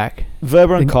Verber's back.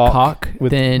 Verber and Koch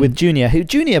with Junior, who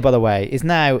Junior, by the way, is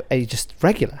now a just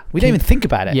regular. We don't even think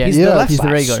about it. Yeah, he's the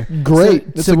regular. Great.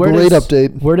 It's a great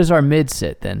update. Where does our mid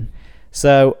sit then?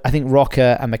 So I think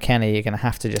Rocker and McKennie are going to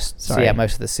have to just see out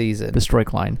most of the season. The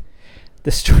Stroik line.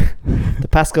 The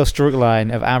Pascal Stroik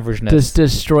line of averageness.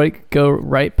 Does Stroik go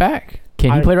right back?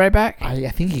 Can he play right back? I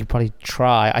think he could probably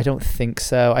try. I don't think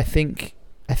so. I think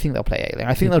they'll play Ayling.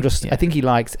 I think they'll just. Yeah. I think he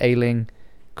likes Ayling,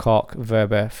 Koch,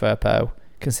 Verber, Firpo,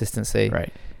 consistency.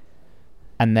 Right.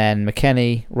 And then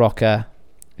McKennie, Rocker.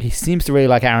 He seems to really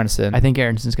like Aronson. I think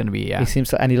Aronson's going to be. Yeah. He seems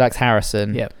to, and he likes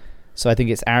Harrison. Yep. So I think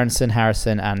it's Aronson,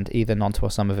 Harrison, and either Nanto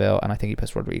or Somerville, and I think he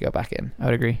puts Rodrigo back in. I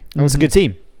would agree. And it's a good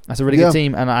team. That's a really good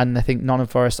team, and I think Nottingham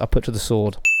Forest I'll put to the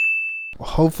sword.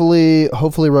 Hopefully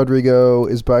Rodrigo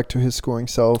is back to his scoring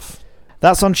self.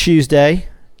 That's on Tuesday.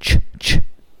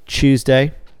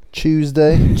 Tuesday,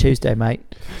 mate.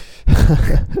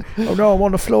 Oh no, I'm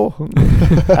on the floor.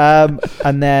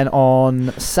 And then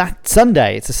on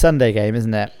Sunday, it's a Sunday game,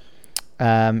 isn't it?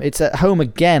 It's at home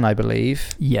again, I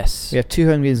believe. Yes. We have 2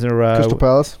 home games in a row. Crystal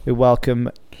Palace. We welcome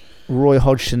Roy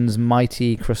Hodgson's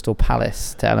mighty Crystal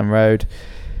Palace to Ellen Road.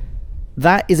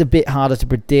 That is a bit harder to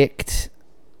predict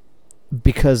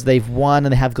because they've won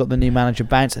and they have got the new manager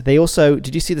bounce. They also,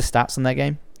 did you see the stats on that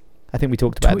game? I think we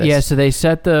talked about this. Yeah, so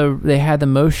they had the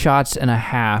most shots in a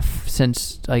half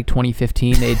since like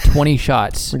 2015. They had 20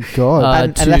 shots. Oh my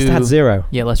God. And Leicester had 0.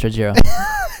 Yeah, Leicester had 0.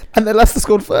 And then Leicester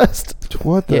scored first.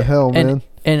 What the hell, man?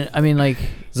 And I mean, like,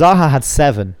 Zaha had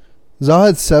 7. Zaha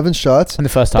had 7 shots in the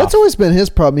first half. That's always been his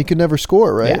problem. He could never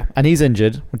score, right? Yeah, and he's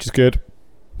injured, which is good.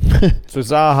 So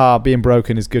Zaha being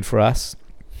broken is good for us.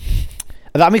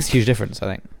 And that makes a huge difference, I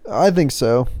think. I think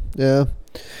so, yeah.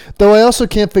 Though I also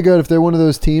can't figure out if they're one of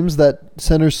those teams that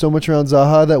centers so much around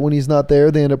Zaha that when he's not there,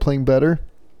 they end up playing better.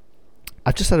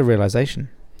 I've just had a realization.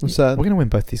 What's that? We're going to win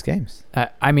both these games.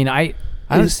 I mean, I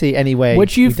don't see any way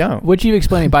we don't. What you've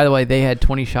explained, by the way, they had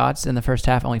 20 shots in the first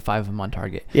half, only 5 of them on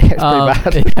target. Yeah,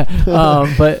 it's pretty bad.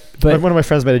 Yeah. But one of my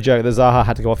friends made a joke that Zaha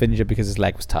had to go off injured because his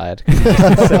leg was tired.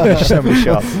 So many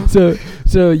shots.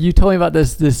 So you told me about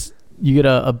this. You get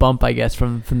a bump, I guess,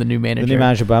 from the new manager. The new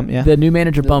manager bump, yeah. The new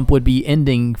manager bump would be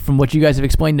ending, from what you guys have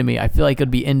explained to me. I feel like it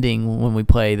would be ending when we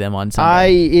play them on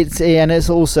Sunday. It's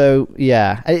also,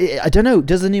 yeah. I don't know,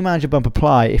 does the new manager bump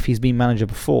apply if he's been manager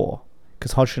before?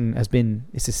 Because Hodgson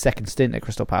it's his second stint at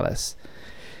Crystal Palace.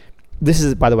 This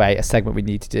is, by the way, a segment we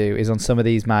need to do is on some of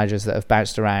these managers that have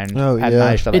bounced around and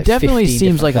managed at like it definitely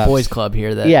seems like clubs. a boys' club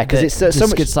here. Because it's so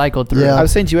much gets cycled through. Yeah. I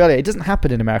was saying to you earlier, it doesn't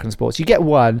happen in American sports. You get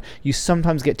one, you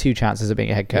sometimes get 2 chances of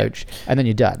being a head coach, and then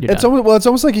you're done. It's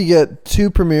almost like you get 2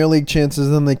 Premier League chances,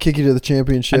 and then they kick you to the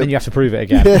championship, and then you have to prove it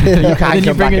again. You can't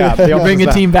come back up. You bring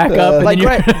a team back up. Like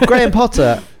Graham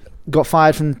Potter got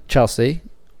fired from Chelsea,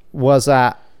 was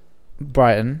at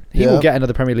Brighton. He will get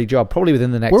another Premier League job probably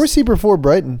within the next. Where was he before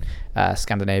Brighton?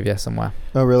 Scandinavia somewhere.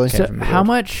 Oh, really? So how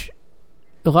much?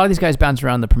 A lot of these guys bounce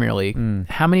around the Premier League.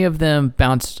 How many of them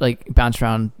bounce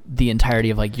around the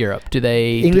entirety of like Europe? Do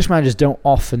they? English managers don't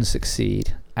often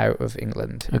succeed out of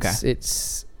England.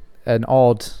 It's an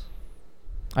odd.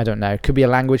 I don't know. It could be a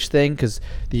language thing because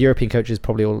the European coaches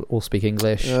probably all speak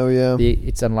English. Oh yeah.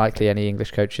 It's unlikely any English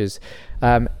coaches.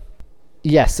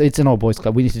 Yes, it's an old boys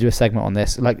club. We need to do a segment on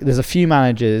this. Like, there's a few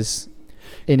managers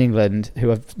in England who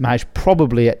have managed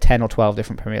probably at 10 or 12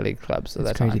 different Premier League clubs at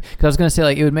that time. Because I was going to say,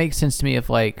 like, it would make sense to me if,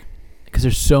 like, because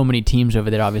there's so many teams over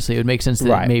there, obviously, it would make sense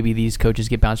that maybe these coaches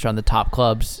get bounced around the top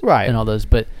clubs and all those.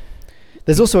 But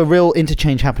there's also a real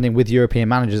interchange happening with European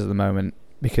managers at the moment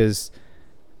because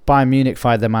Bayern Munich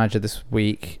fired their manager this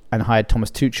week and hired Thomas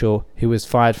Tuchel, who was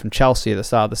fired from Chelsea at the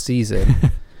start of the season.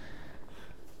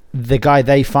 The guy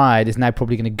they fired is now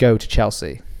probably going to go to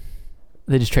Chelsea.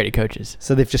 They just traded coaches.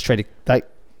 So they've just traded,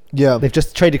 they've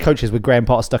just traded coaches with Graham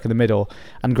Potter stuck in the middle,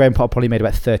 and Graham Potter probably made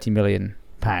about £30 million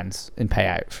in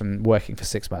payout from working for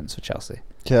 6 months for Chelsea.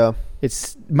 Yeah.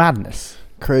 It's madness.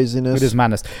 Craziness. It is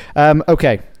madness.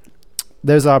 Okay.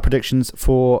 Those are our predictions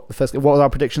for the first. What are our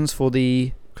predictions for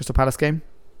the Crystal Palace game?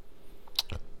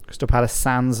 Crystal Palace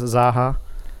sans Zaha.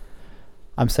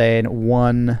 I'm saying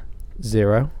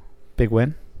 1-0. Big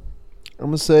win. I'm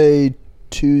going to say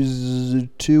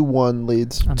 2-1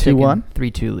 Leeds. 2-1?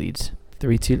 3-2 Leeds.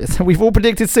 3-2. We've all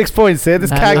predicted 6 points here.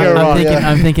 This can't go wrong.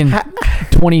 I'm thinking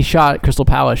 20-shot Crystal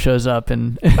Palace shows up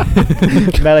and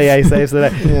Melier saves the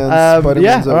day.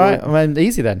 Yeah, all right. I mean,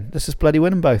 easy then. Let's just bloody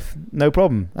win them both. No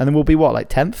problem. And then we'll be what, like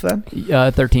 10th then?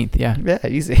 13th, yeah. Yeah,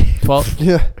 easy. 12th.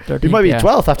 Yeah. 13th, we might be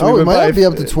 12th after we win both. We might be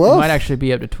up to 12. It might actually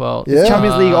be up to 12. Yeah.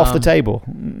 Champions League off the table.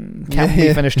 Can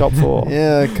we finish top 4?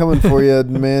 Yeah, coming for you,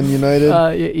 Man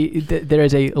United. There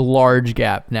is a large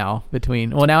gap now between.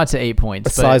 Well, now it's at 8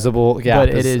 points. A sizable gap. But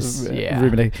it is. Yeah.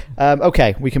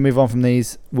 Okay, we can move on from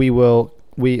these. We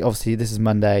obviously, this is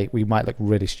Monday. We might look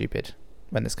really stupid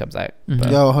when this comes out. Mm-hmm.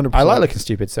 No, 100%. I like looking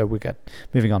stupid, so we're good.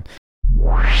 Moving on.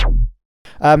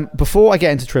 Before I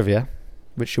get into trivia,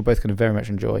 which you're both going to very much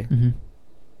enjoy.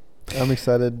 Mm-hmm. I'm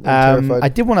excited. I'm terrified. I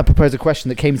did want to propose a question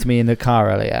that came to me in the car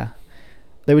earlier.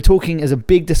 They were talking as a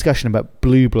big discussion about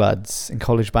blue bloods in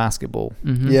college basketball.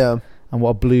 Mm-hmm. Yeah. And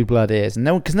what a blue blood is. And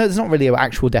because there's not really an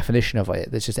actual definition of it.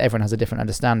 It's just everyone has a different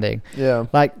understanding. Yeah.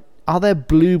 Like, are there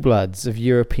blue bloods of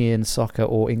European soccer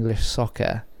or English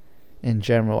soccer in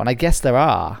general? And I guess there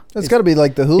are. It's got to be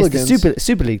like the hooligans. It's the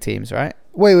Super League teams, right?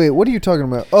 Wait, what are you talking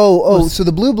about? So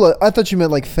the blue blood. I thought you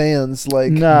meant like fans,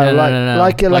 like no.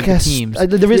 Like the teams.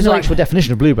 There is no actual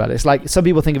definition of blue blood. It's like some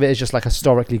people think of it as just like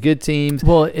historically good teams.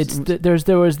 Well,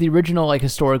 there was the original like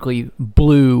historically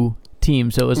blue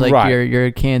team, so it was like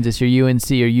your Kansas, your UNC,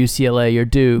 your UCLA, your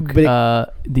Duke.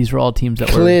 These were all teams that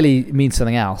clearly means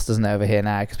something else, doesn't it, over here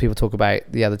now? Because people talk about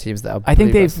the other teams that are. I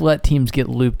think they've let teams get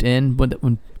looped in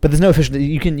but there's no official.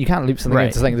 You can't loop something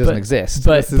into something that doesn't exist.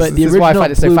 But this is why I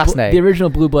find it so fascinating. The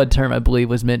original blue blood term, I believe,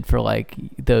 was meant for like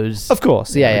those. Of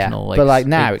course, original, like, but like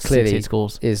now it clearly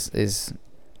schools is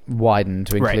widened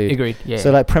to include. Right, agreed. Yeah.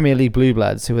 So like Premier League blue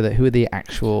bloods, who are the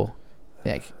actual?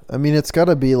 Like, I mean, it's got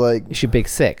to be like it's your big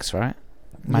six, right?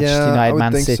 Manchester United,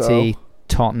 Man City,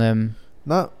 Tottenham.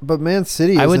 But Man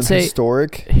City isn't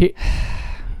historic.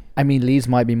 I mean, Leeds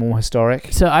might be more historic.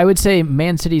 So I would say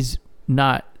Man City's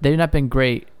they've not been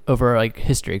great over like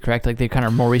history, correct? Like they kind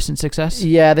of more recent success.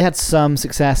 Yeah, they had some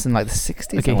success in like the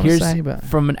 60s. Okay,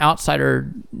 from an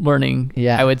outsider learning,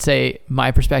 I would say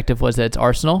my perspective was that it's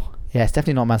Arsenal. Yeah, it's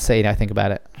definitely not Man City. Now I think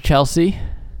about it. Chelsea.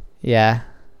 Yeah.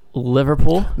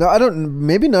 Liverpool. No, I don't.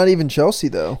 Maybe not even Chelsea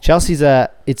though. Chelsea's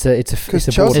because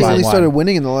Chelsea only started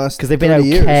winning in the last because they've been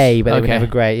okay, but they were never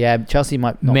great. Yeah, Chelsea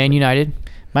might. Not. Man United.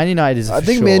 Man United is. I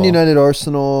think Man United,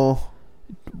 Arsenal.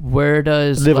 Where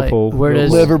does Liverpool?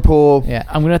 Liverpool? Yeah,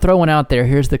 I'm gonna throw one out there.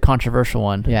 Here's the controversial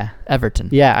one. Yeah, Everton.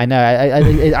 Yeah, I know.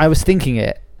 I was thinking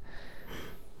it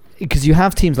because you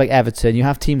have teams like Everton. You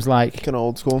have teams like kind of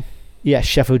old school. Yeah,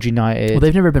 Sheffield United. Well,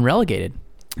 they've never been relegated.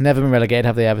 Never been relegated,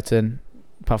 have they, Everton?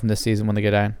 Apart from this season when they go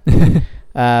down.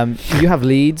 You have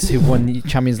Leeds, who've won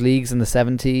Champions Leagues in the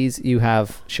 70s. You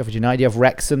have Sheffield United. You have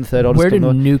Wrexham, third oldest. Where did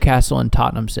Newcastle and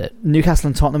Tottenham sit? Newcastle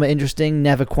and Tottenham are interesting.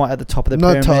 Never quite at the top of the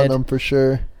pyramid. Not Tottenham for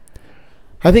sure.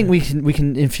 I think we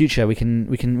can in future we can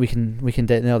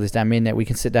nail this down. Me and Nick, we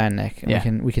can sit down, Nick,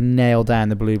 and we can nail down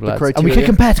the blue bloods, and we can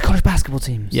compare to college basketball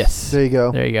teams. Yes, there you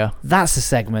go. That's a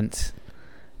segment.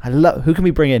 I love. Who can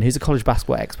we bring in? Who's a college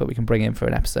basketball expert we can bring in for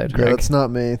an episode? Greg? Yeah, that's not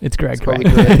me. It's Greg. It's Greg.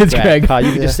 It's Greg.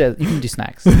 You can just say, you can do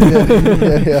snacks.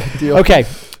 Deal. Okay. Do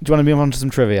you want to move on to some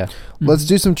trivia? Let's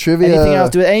do some trivia. Anything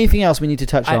else? Anything else we need to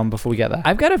touch on before we get there?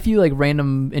 I've got a few like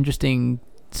random interesting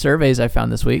surveys I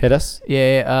found this week. Hit us.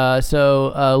 Yeah.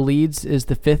 So Leeds is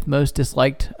the 5th most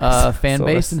disliked fan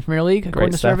base in the Premier League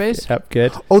according to surveys. Yep,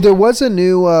 good. Oh, there was a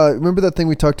new. Remember that thing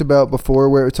we talked about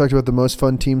before, where we talked about the most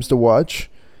fun teams to watch?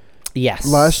 Yes.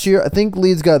 Last year, I think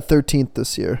Leeds got 13th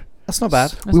this year. That's not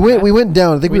bad. We went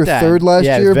down. I think we were down. 3rd last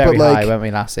year, very but like high, weren't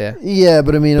we last year? Yeah,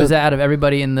 but I mean, was that out of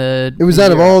everybody in the? It was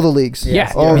out of all the leagues.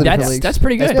 Yeah, all the different leagues. That's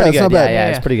pretty good. That's not bad. Yeah,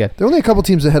 it's pretty good. There are only a couple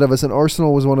teams ahead of us, and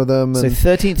Arsenal was one of them. So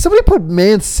 13th. Somebody put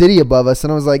Man City above us,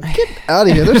 and I was like, get out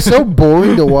of here! They're so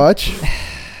boring to watch.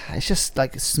 It's just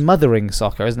like smothering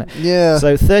soccer, isn't it? Yeah.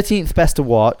 So 13th best to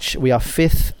watch. We are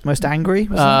 5th most angry.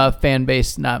 Fan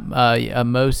base, not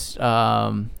most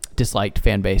disliked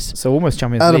fan base. So almost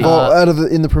Champions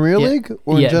League. In the Premier League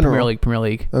or in general? Premier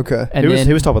League. Okay. And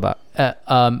who was top of that?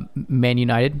 Man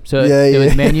United. So it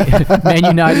was Man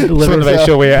United, Liverpool. Just to make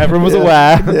sure everyone was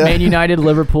aware. Yeah. Man United,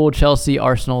 Liverpool, Chelsea,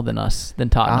 Arsenal, then us, then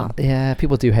Tottenham. Yeah,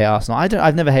 people do hate Arsenal.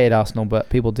 I've never hated Arsenal, but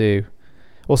people do.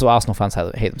 Also, Arsenal fans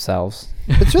hate themselves.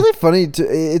 It's really funny.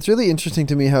 It's really interesting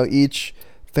to me how each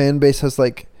fan base has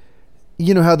like,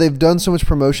 how they've done so much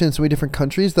promotion in so many different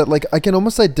countries that like I can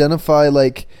almost identify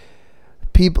like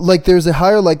people, like there's a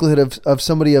higher likelihood of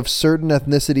somebody of certain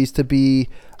ethnicities to be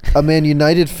a Man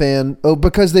United fan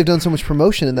because they've done so much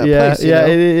promotion in that place. Yeah,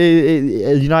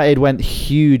 United went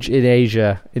huge in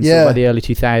Asia in sort of like the early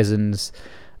 2000s.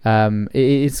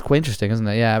 It's quite interesting, isn't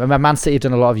it? Yeah, Man City have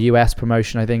done a lot of US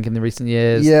promotion, I think, in the recent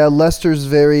years. Yeah,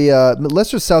 Leicester's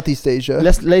Leicester's Southeast Asia.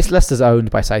 Leicester's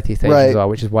owned by Southeast Asia as well,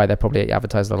 which is why they're probably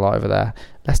advertised a lot over there.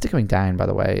 Leicester going down, by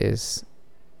the way, is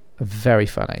very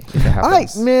funny. If it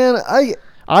happens.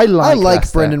 I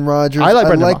like Brendan Rodgers. I like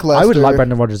Brendan Leicester. I would like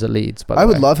Brendan Rodgers at Leeds. By the way. I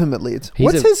would love him at Leeds.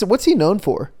 What's he known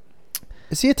for?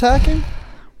 Is he attacking?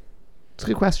 It's a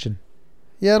good question.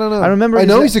 Yeah, I don't know. I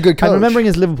know he's a good coach. I'm remembering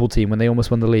his Liverpool team when they almost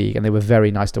won the league, and they were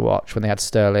very nice to watch when they had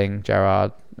Sterling,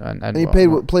 Gerrard, and he played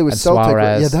with Celtic.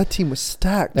 Suarez. Yeah, that team was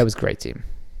stacked. That was a great team.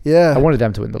 Yeah, I wanted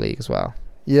them to win the league as well.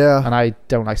 Yeah, and I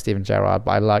don't like Steven Gerrard,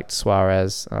 but I liked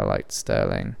Suarez and I liked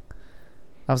Sterling.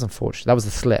 That was unfortunate. That was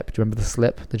the slip. Do you remember the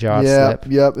slip? The Gerrard slip?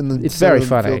 Yep. It's very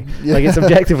funny. Yeah. Like, it's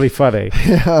objectively funny.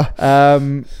 Yeah.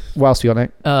 What else we on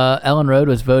it? Ellen Road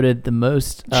was voted the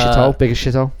most... biggest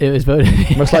shithole. It was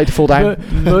voted... Most likely to fall down.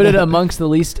 Voted amongst the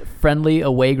least friendly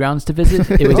away grounds to visit.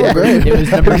 It was great. It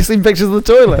was number... I've seen pictures of the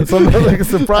toilet, so I'm not like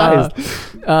surprised.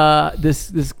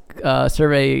 This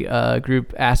survey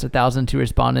group asked 1,002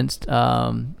 respondents,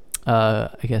 I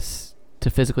guess... to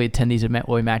physically attend these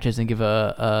away matches and give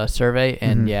a survey,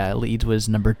 and Leeds was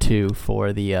number 2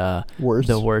 for the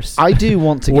worst. I do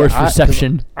want to worst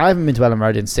reception. I haven't been to Ellen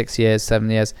Road in 7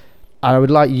 years. I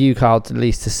would like you, Carl, at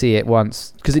least to see it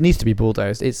once, because it needs to be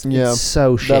bulldozed. It's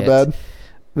so shit. That bad?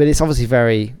 But it's obviously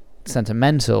very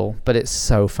sentimental, but it's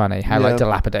so funny how like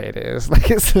dilapidated it is.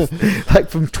 Like it's like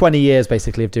from 20 years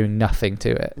basically of doing nothing to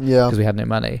it. Yeah. Because we had no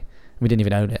money. We didn't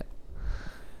even own it.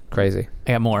 Crazy.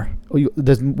 I got more.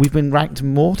 We've been ranked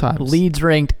more times. Leeds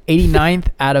ranked 89th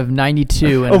out of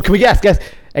 92. And can we guess?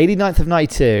 89th of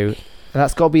 92. And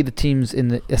that's got to be the teams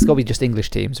it's got to be just English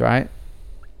teams, right?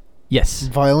 Yes.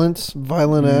 Violent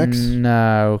acts?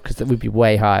 No, because that would be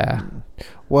way higher.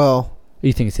 Well,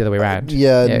 you think it's the other way around?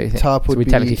 Top would be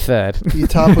technically third. The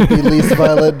top would be least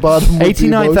violent, bottom would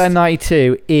 89th out of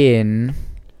 92 in...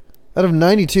 Out of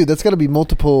 92, that's got to be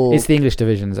multiple... It's the English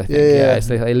divisions, I think. Yeah, it's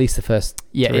at least the first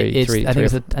three. I think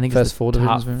it's first 4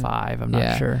 top divisions. 5, I'm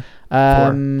not sure. 4,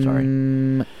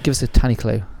 sorry. Give us a tiny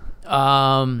clue.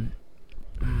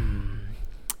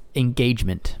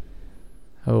 Engagement.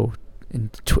 Oh, in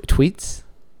tweets?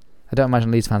 I don't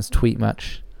imagine Leeds fans tweet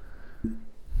much.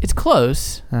 It's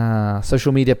close.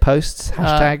 Social media posts,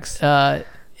 hashtags.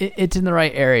 It's in the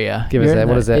right area. Give us that.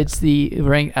 What is it? It's the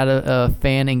rank out of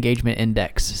fan engagement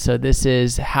index. So this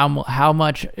is how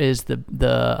much is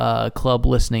the club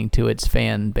listening to its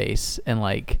fan base and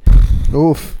like.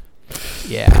 Oof.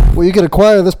 Yeah. Well, you can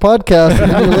acquire this podcast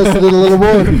and you listen to it a little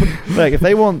more. Like if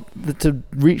they want to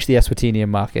reach the Eswatinian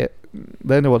market,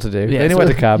 they know what to do. They know where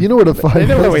to come. You know where to find. They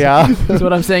know where we are. So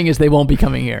what I'm saying is they won't be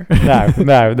coming here. No.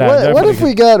 What if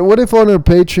on our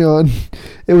Patreon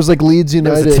it was like Leeds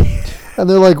United and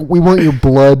they're like, we want your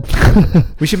blood.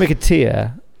 We should make a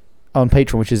tier on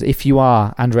Patreon, which is if you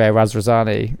are Andrea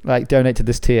Razrazani, like donate to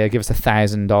this tier, give us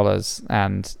 $1,000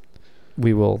 and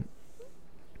we will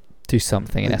do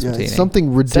something in Eswatini.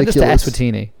 Something ridiculous. Send us to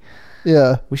Eswatini.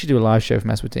 Yeah. We should do a live show from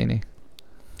Eswatini.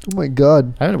 Oh my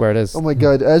God. I don't know where it is. Oh my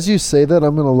God. As you say that,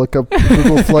 I'm going to look up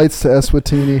Google flights to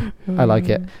Eswatini. I like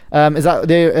it. Is that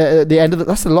the end of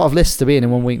that's a lot of lists to be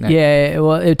in 1 week now. Yeah,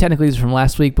 well, it technically is from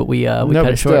last week, but we cut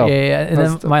it short. Yeah. And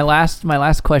then my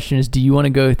last question is, do you want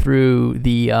to go through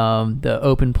the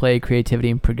open play, creativity,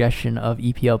 and progression of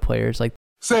EPL players? Like,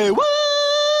 say what?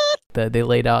 They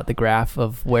laid out the graph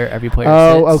of where every player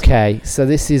sits. sits. Okay. So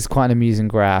this is quite an amusing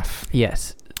graph.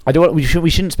 Yes. We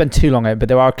shouldn't spend too long on it, but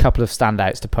there are a couple of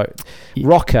standouts to put.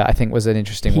 Rocker, I think, was an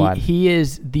interesting one. He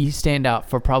is the standout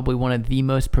for probably one of the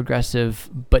most progressive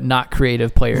but not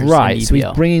creative players. Right. In EPL. So he's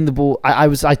bringing the ball.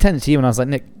 I turned to you and I was like,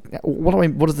 Nick,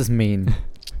 what does this mean?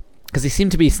 Because he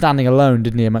seemed to be standing alone,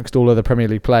 didn't he, amongst all other Premier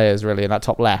League players, really, in that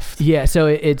top left. Yeah.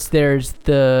 So there's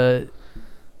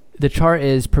the chart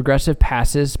is progressive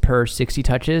passes per 60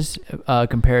 touches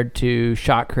compared to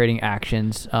shot creating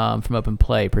actions from open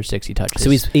play per 60 touches.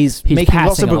 So he's making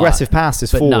lots of progressive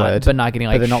passes forward, but not getting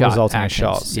like but they're not resulting in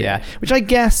shots. Yeah, which I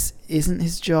guess isn't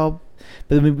his job.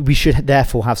 But we should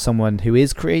therefore have someone who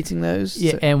is creating those.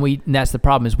 Yeah, and that's the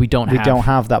problem is we don't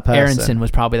have that person. Aronson was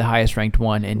probably the highest ranked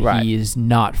one, and he is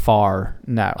not far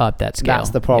up that scale. That's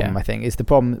the problem. I think is the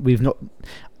problem.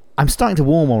 I'm starting to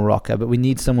warm on Rocker, but we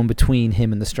need someone between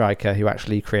him and the striker who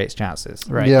actually creates chances.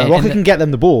 Right. Yeah. Rocker can get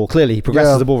them the ball, clearly. He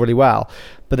progresses the ball really well.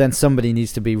 But then somebody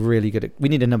needs to be really good at... We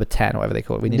need a number 10, or whatever they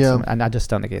call it. We need someone, and I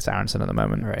just don't think it's Aronson at the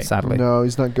moment, sadly. No,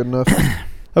 he's not good enough.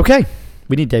 Okay.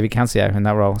 We need David Cancio in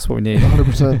that role. That's what we need.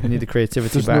 100%. We need the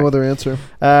creativity There's back. no other answer.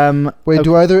 Wait,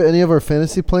 do either any of our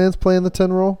fantasy plans play in the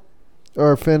 10 role? Or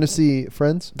our fantasy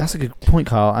friends? That's a good point,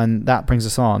 Carl. And that brings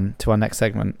us on to our next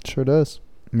segment. Sure does.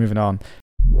 Moving on.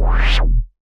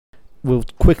 We'll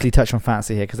quickly touch on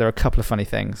fantasy here because there are a couple of funny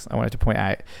things I wanted to point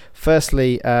out.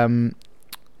 Firstly, anyone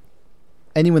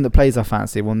that plays our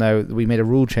fantasy will know that we made a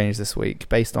rule change this week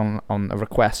based on a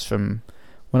request from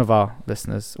one of our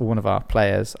listeners or one of our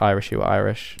players, Irish, who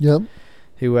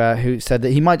said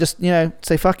that he might just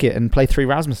say fuck it and play 3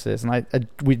 Rasmuses, and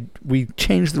we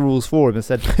changed the rules for him and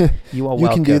said you are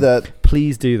welcome. You can do that.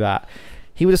 Please do that.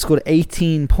 He would have scored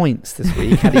 18 points this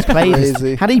week had he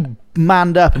played. Had he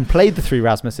manned up and played the 3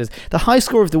 Rasmuses. The high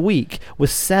score of the week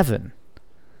was 7.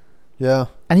 Yeah,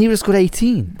 and he would have scored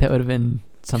 18. That would have been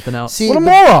something else. See, what a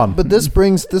moron! But this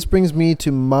brings me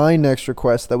to my next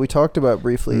request that we talked about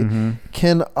briefly. Mm-hmm.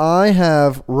 Can I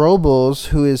have Robles,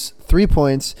 who is 3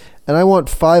 points, and I want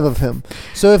 5 of him?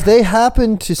 So if they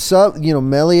happen to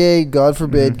Melier, God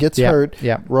forbid, gets hurt,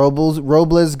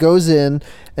 Robles goes in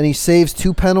and he saves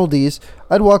 2 penalties,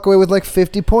 I'd walk away with like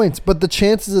 50 points. But the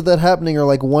chances of that happening are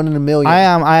like 1 in a million.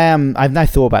 I've now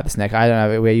thought about this, Nick. I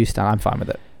don't know where you stand. I'm fine with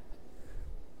it.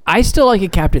 I still like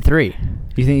it capped at 3.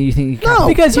 You think you No,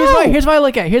 because here's why I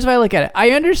look at it.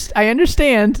 I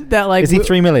understand that like is he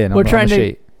 3 million? We're trying on the to.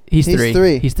 sheet? He's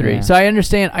 3. He's 3. Yeah. So I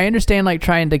understand like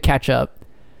trying to catch up.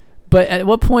 But at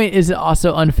what point is it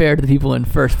also unfair to the people in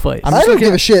first place? I don't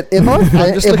give a shit. If our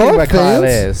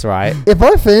fans, right? If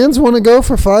our fans want to go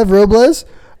for 5 Robles,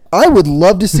 I would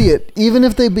love to see it, even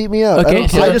if they beat me out. Okay,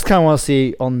 I just kind of want to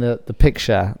see on the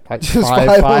picture like Just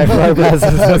 5 Robles.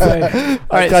 Okay.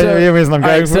 All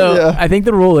right, so I think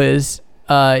the rule is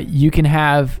you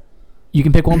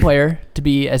can pick one player to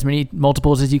be as many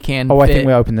multiples as you can. I think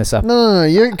we open this up. No.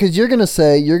 You're gonna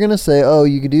say, oh,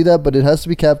 you can do that, but it has to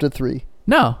be capped at 3.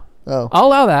 No. Oh, I'll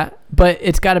allow that, but they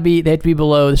have to be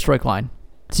below the strike line,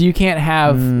 so you can't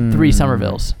have 3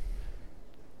 Somervilles.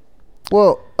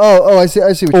 well, I see.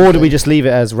 What you're Or do we saying. just leave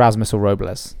it as Rasmus or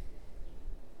Robles?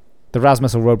 The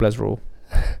Rasmus or Robles rule.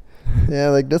 Yeah,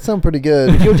 like that sounds pretty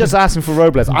good. If you're just asking for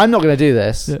Robles, I'm not going to do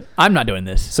this. I'm not doing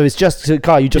this. So it's just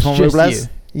Carl. You just want Robles? You.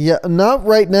 Yeah, not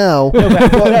right now. But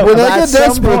when I get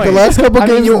desperate, the last couple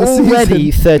games you're of the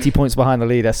already season, 30 points behind the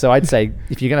leader. So I'd say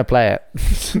if you're going to play it,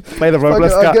 play the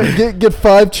Robles I'll cut. get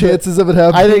 5 chances of it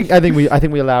happening. I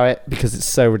think we allow it because it's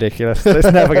so ridiculous. It's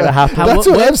never going to happen. That's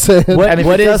what I'm saying. And if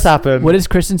it does happen, what is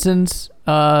Christensen's?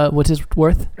 What's his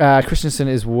worth? Christensen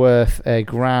is worth a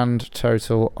grand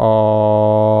total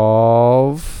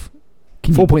of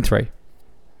 4.3.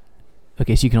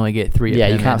 Okay, so you can only get 3. Yeah,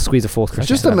 you can't squeeze a 4th Christensen.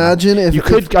 Just imagine if you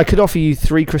could. I could offer you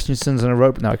 3 Christensens and a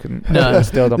rope. No, I couldn't. No,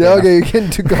 still don't. Yeah, okay, you're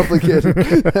getting too complicated.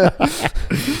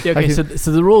 Yeah, okay, so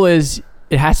the rule is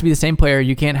it has to be the same player.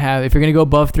 You can't have, if you're going to go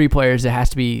above 3 players, it has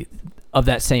to be of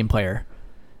that same player.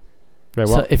 Very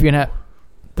So well. if you're going to have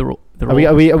the rule.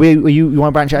 You want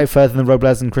to branch out further than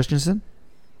Robles and Christensen?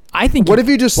 I think. What if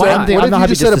you just said? What if you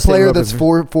just said a player that's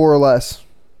 4 or less?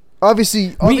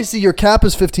 Obviously, your cap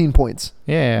is 15 points.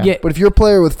 Yeah. But if you're a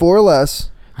player with 4 or less,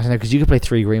 I don't know, because you could play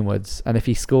 3 Greenwoods, and if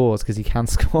he scores, because he can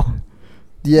score.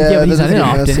 yeah, but he's not that's in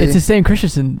often. messy. It's the same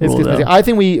Christensen rule, though. I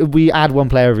think we add 1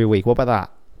 player every week. What about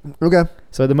that? Okay.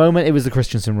 So at the moment, it was the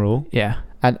Christensen rule. Yeah.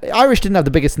 And Irish didn't have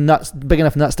the big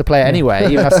enough nuts to play it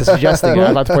anyway, even after suggesting it.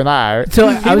 I'd like to point that out. So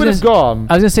he would have gone.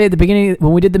 I was going to say at the beginning,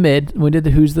 when we did the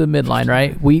who's the midline,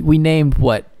 right? We named,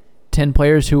 10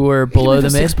 players who were below the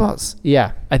mid? 6 spots.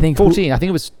 Yeah. I think 14. I think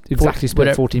it was exactly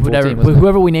split 14, whatever, 14.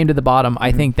 Whoever we named at the bottom,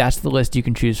 I think that's the list you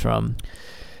can choose from.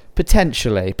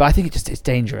 Potentially. But I think it's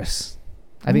dangerous.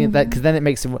 I think that because then it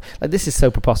makes it like this is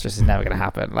so preposterous. It's never going to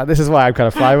happen. Like this is why I'm kind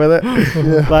of fine with it.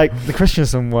 Yeah. Like the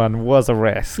Christensen one was a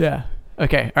risk. Yeah.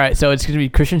 Okay. All right. So it's going to be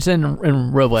Christensen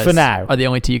and Robles for now. Are the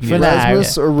only 2 you can for do. now.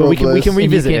 Rasmus or But Robles. we can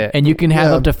revisit it, and you can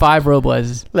have up to 5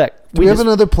 Robles. Look, Do we have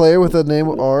another player with a name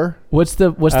R? What's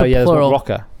the there's plural?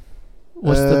 Rocker.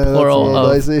 What's the That's plural a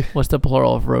little of dicey. What's the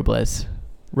plural of Robles?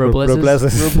 Robleses.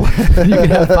 Robleses. You can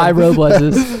have 5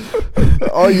 Robleses.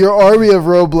 Oh, your army of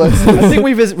Robles. I think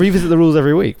we revisit the rules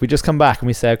every week. We just come back and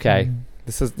we say, okay,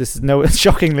 this is no.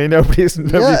 Shockingly, nobody's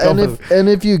Yeah, and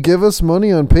if you give us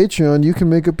money on Patreon, you can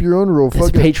make up your own rule. It's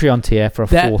a Patreon tier for a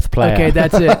 4th player. Okay,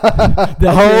 that's it.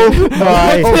 Oh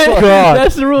my God.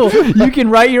 That's the rule. You can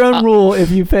write your own rule if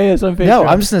you pay us on Patreon. No,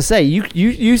 I'm just gonna say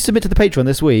you submit to the Patreon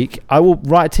this week. I will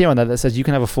write a tier on there that says you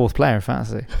can have a 4th player in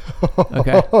fantasy.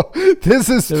 Okay. This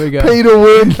is There we go. pay to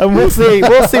win. And we'll see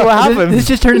what happens. This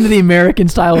just turned into the American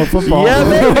style of football. Yeah,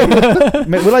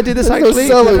 maybe. Will I do this There's no actually?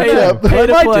 salary Pay cap. to- pay I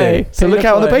to might play. do. So Pay look to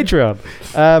out on the play. Patreon.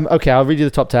 Okay, I'll read you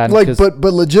the top 10. Like, 'cause- but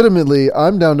legitimately,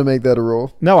 I'm down to make that a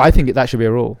rule. no, I think that should be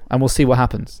a rule, and we'll see what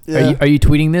happens. Yeah. Are you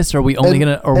tweeting this, or are we only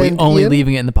And only Ian?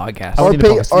 leaving it in the podcast? Oh, Our, in the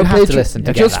podcast. You have to listen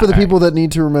to get just for that, the people that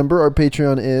need to remember, our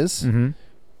Patreon is.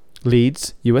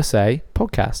 Leeds USA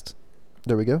podcast.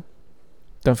 There we go.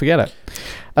 Don't forget it.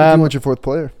 If you want your 4th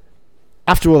player.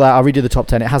 After all that, I'll read you the top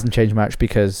 10. It hasn't changed much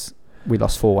because we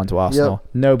lost 4-1 to Arsenal.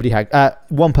 Nobody had.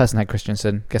 One person had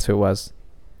Christensen. Guess who it was?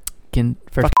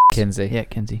 Kinsey. Yeah,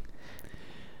 Kinsey.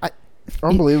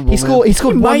 Unbelievable. He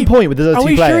scored 1 point with those 2 Are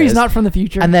we players. sure he's not from the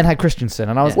future? And then had Christensen,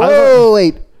 and I was. Whoa,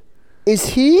 wait. Is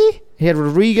he? He had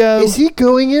Rodrigo. Is he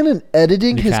going in and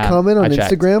editing You his can. comment on I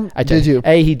checked. Instagram? I checked. Did you?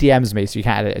 A, he DMs me, so you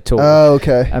can't edit it at all. Oh,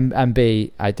 okay. And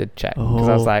B, I did check because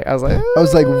I was like, I was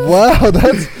like, wow,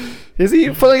 that's. Is he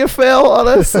pulling a fail on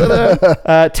us?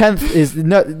 10th is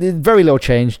very little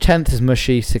change. 10th is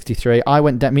Mushy, 63. I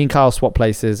went down. Me and Kyle swapped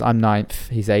places. I'm 9th.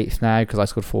 He's 8th now because I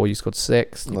scored 4. You scored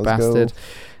 6. You bastard.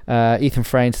 Ethan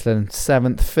Frayne still in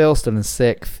 7th. Phil still in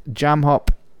 6th. Jamhop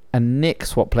and Nick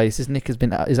swap places. Nick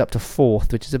is up to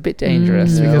 4th, which is a bit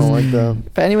dangerous I because don't like that.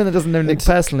 for anyone that doesn't know Nick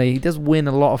personally, he does win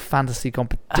a lot of fantasy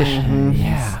competitions.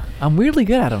 Yeah. I'm weirdly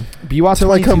good at them. But you are Till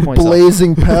 22 I come points off.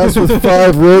 blazing past with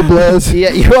 5 Robles. Yeah,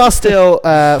 you are still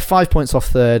 5 points off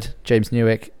third, James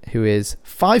Newick, who is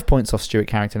 5 points off Stuart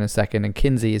Carrington in second, and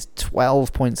Kinsey is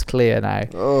 12 points clear now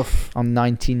on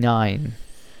 99.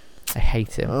 I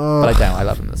hate him, but I don't. I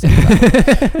love him at the same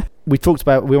time. We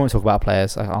won't talk about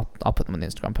players. I'll put them on the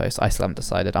Instagram post. I still haven't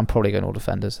decided. I'm probably going all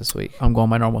defenders this week. I'm going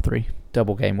my normal 3.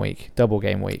 Double game week.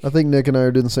 I think Nick and I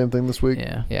are doing the same thing this week.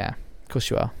 Yeah. Of course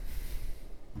you are.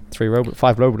 5 Robles.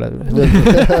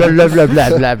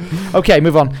 Okay,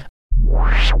 move on.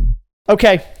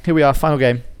 Okay, here we are. Final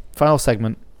game. Final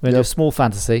segment. We're going to do a small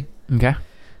fantasy. Okay.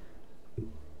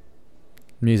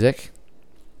 Music.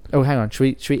 Oh, hang on.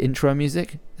 Should we intro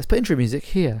music? Let's put intro music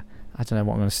here. I don't know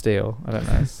what I'm going to steal. I don't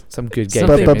know. Some good game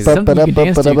Something you can dance to. You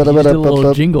can just do a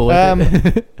little jingle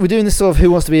with it. We're doing this sort of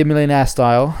Who Wants to Be a Millionaire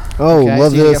style. Oh, okay,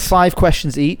 love so this. You get 5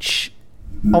 questions each.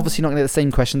 Obviously, not going to get the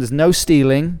same question. There's no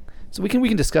stealing. So we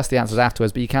can discuss the answers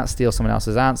afterwards, but you can't steal someone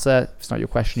else's answer. If it's not your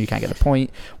question, you can't get the point.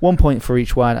 1 point for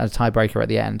each one and a tiebreaker at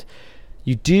the end.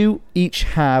 You do each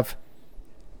have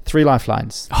 3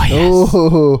 lifelines. Oh, yes.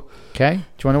 Oh. Okay. Do you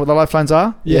want to know what the lifelines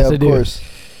are? Yes, I of do. course.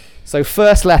 So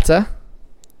first letter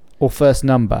or first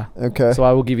number. Okay. So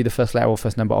I will give you the first letter or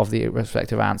first number of the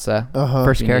respective answer.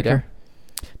 First character.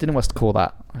 Didn't know what to call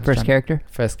that. First character.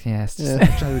 First, yes.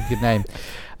 It's a good name.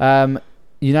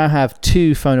 You now have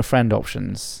 2 phone a friend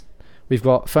options. We've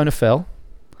got phone a Phil.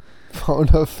 Phone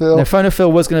a Phil. Now, phone a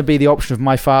Phil was going to be the option of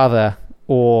my father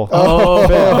or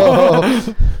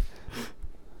Phil.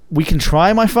 We can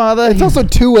try my father. It's also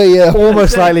 2 a.m.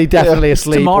 Almost likely, definitely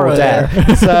asleep tomorrow or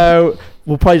dead. So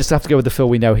we'll probably just have to go with the Phil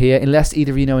we know here, unless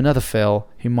either of you know another Phil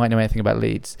who might know anything about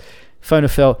Leeds. Phone a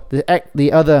Phil.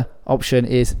 The other option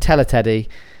is Teleteddy.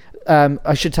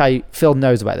 I should tell you, Phil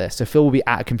knows about this. So Phil will be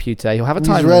at a computer. He'll have a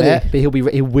time limit, but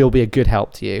he will be a good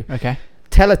help to you. Okay.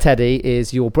 Teleteddy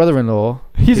is your brother-in-law.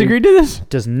 He's agreed to this?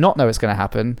 Does not know it's going to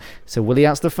happen. So will he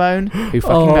answer the phone? Who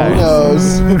fucking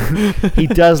knows? He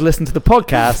does listen to the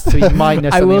podcast, so he might know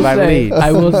something about Leeds.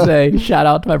 I will say, shout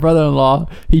out to my brother-in-law.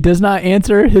 He does not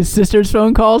answer his sister's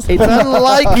phone calls. It's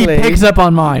unlikely. He picks up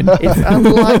on mine. It's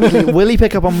unlikely. Will he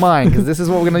pick up on mine? Because this is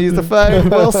what we're going to use the phone.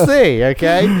 We'll see,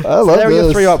 okay? I love there are this.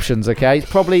 your 3 options, okay?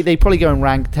 They probably go in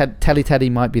rank. Teddy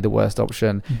might be the worst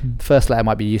option. First letter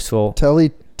might be useful.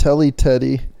 Teddy.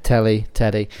 Teddy.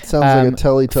 Sounds like a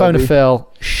Teletubby. Phone a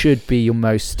Phil should be your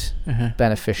most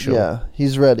beneficial. Yeah,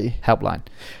 he's ready. Helpline.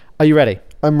 Are you ready?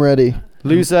 I'm ready.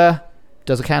 Loser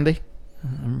does a candy.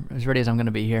 I'm as ready as I'm going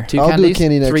to be here. 2 I'll candies. do a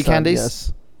candy next 3 time, candies.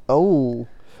 Yes. Oh.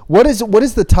 What is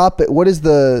the topic? What is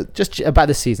the just about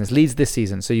this season? It's Leeds this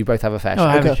season, so you both have a fair Oh, shot.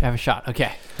 I have a shot.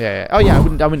 Okay. Yeah. Oh yeah, I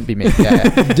wouldn't be me. Yeah.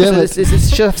 Damn it.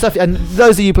 It's stuff. And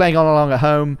those of you playing along at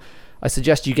home, I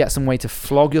suggest you get some way to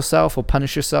flog yourself or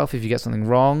punish yourself if you get something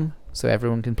wrong, so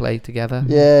everyone can play together.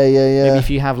 Yeah. Maybe if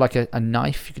you have like a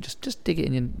knife, you could just dig it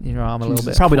in your arm a little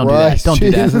bit. Probably don't do that. Don't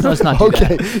do that. Let's not do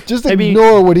that. Okay, just Maybe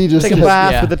ignore what he just Take said. a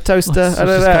bath with a toaster. Let's I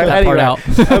don't just know. cut that part out.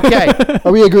 Okay.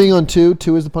 Are we agreeing on 2?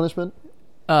 2 is the punishment?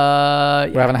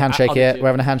 We're having a handshake here. We're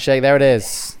having a handshake. There it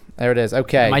is.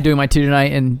 Okay. Am I doing my 2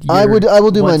 tonight? And I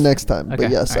will do mine next time. Okay.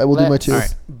 But yes, All I will do my 2.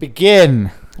 Let's begin.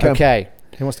 Okay. Okay.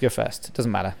 Who wants to go first? It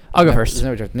doesn't matter. I'll go first.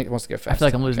 Nick wants to go first. I feel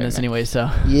like I'm losing this anyway, so.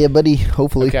 Yeah, buddy.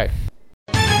 Hopefully. Okay.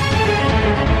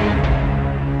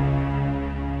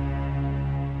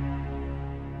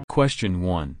 Question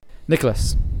 1.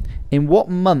 Nicholas, in what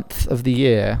month of the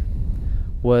year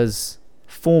was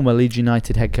former Leeds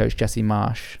United head coach Jesse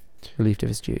Marsh relieved of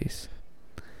his duties?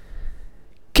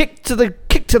 Kick to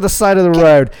the side of the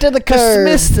road. To the curb.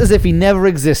 Dismissed as if he never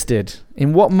existed.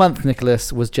 In what month,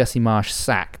 Nicholas, was Jesse Marsh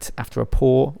sacked after a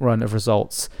poor run of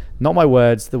results? Not my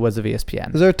words, the words of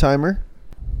ESPN. Is there a timer?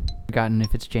 Forgotten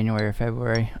if it's January or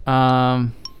February.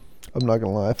 I'm not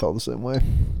gonna lie, I felt the same way.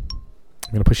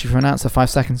 I'm going to push you for an answer. 5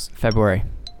 seconds. February.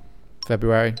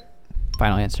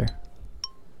 Final answer.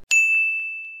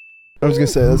 I was gonna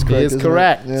say that's correct. He is isn't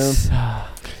correct. It? Yeah.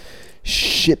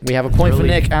 Shit. We have a point for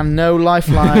Nick and no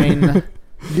lifeline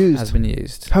Used. has been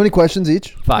used. How many questions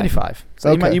each? 25. So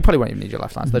Okay. you probably won't even need your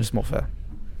lifelines. They're just more for...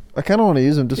 I kind of want to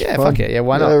use them just Yeah, for fun. fuck it. Yeah,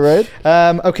 why not? Yeah,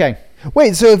 right? Okay.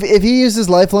 Wait, so if he used his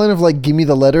lifeline of like, give me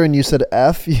the letter and you said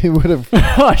F, you would have... Could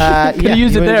have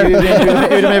used it there. It would have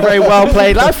been a very well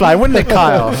played lifeline, wouldn't it,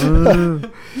 Kyle?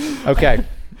 Okay.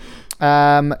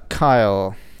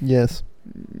 Kyle. Yes.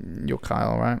 You're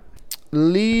Kyle, right?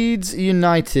 Leeds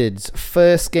United's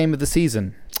first game of the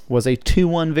season was a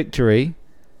 2-1 victory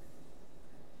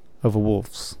over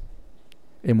Wolves.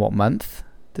 In what month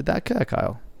did that occur,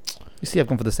 Kyle? You see, I've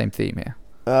gone for the same theme here.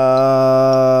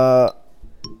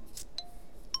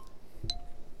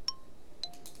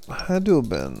 Had to have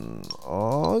been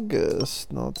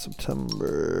August, not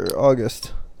September.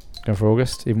 August. Going for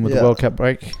August, even with the World Cup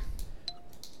break.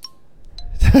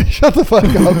 Shut the fuck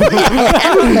up.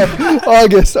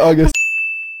 August.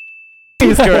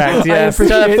 He's correct, yes.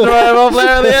 Trying to throw him off there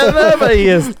at the end there, but he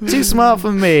is too smart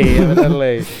for me,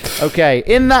 evidently. Okay,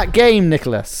 in that game,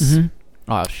 Nicholas. Mm-hmm.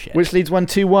 Oh, shit. Which Leeds won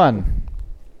 2-1.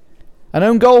 An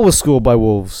own goal was scored by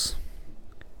Wolves.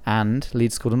 And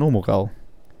Leeds scored a normal goal.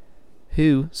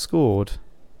 Who scored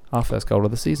our first goal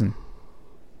of the season?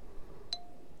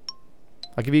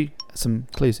 I'll give you some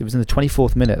clues. It was in the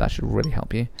 24th minute. That should really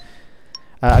help you.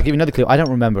 I'll give you another clue. I don't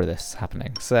remember this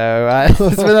happening. So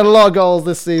there's been a lot of goals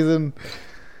this season.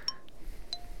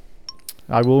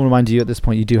 I will remind you at this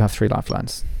point, you do have 3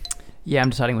 lifelines. Yeah,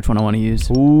 I'm deciding which one I want to use.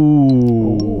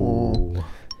 Ooh.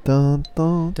 Dun,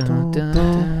 dun, dun,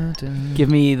 dun, dun. Give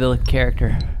me the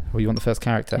character. Well, you want the first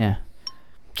character? Yeah.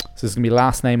 So this is going to be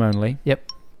last name only.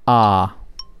 Yep. R.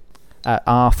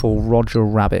 R for Roger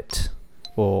Rabbit.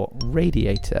 Or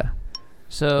Radiator.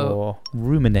 Or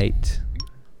Ruminate.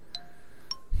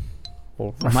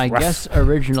 Or my guess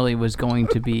originally was going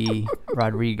to be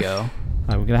Rodrigo.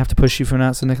 We're going to have to push you for an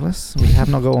answer, Nicholas. We have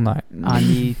not got all night. On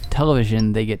the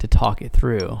television, they get to talk it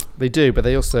through. They do, but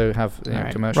they also have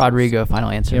commercials. Rodrigo, final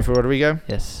answer. You in for Rodrigo?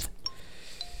 Yes.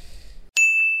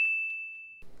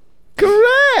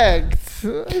 Correct!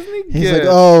 Isn't he He's good? like,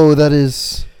 oh, that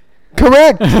is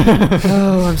correct.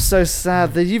 Oh, I'm so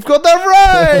sad that you've got that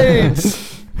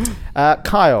right!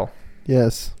 Kyle.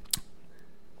 Yes.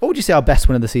 What would you say our best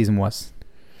win of the season was?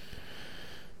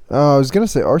 I was going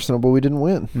to say Arsenal, but we didn't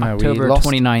win. No, October we lost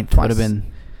 29th would have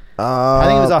been. I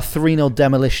think it was our 3-0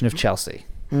 demolition of Chelsea.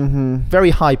 Mm-hmm. Very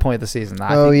high point of the season.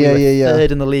 That. Oh, I think we were yeah.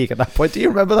 third in the league at that point. Do you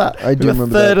remember that? I do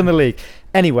remember that. Third in the league.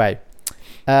 Anyway,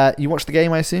 you watched the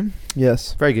game, I assume?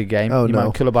 Yes. Very good game. Oh,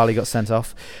 no. Koulibaly got sent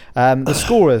off. The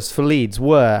scorers for Leeds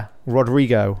were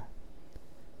Rodrigo,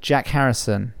 Jack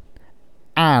Harrison,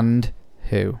 and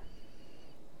who?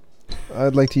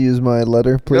 I'd like to use my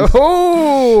letter, please.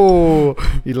 Oh!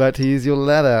 You'd like to use your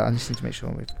letter. I just need to make sure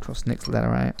we've crossed Nick's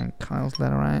letter out and Kyle's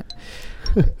letter out.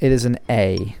 It is an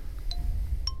A.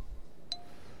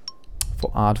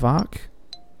 For aardvark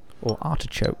or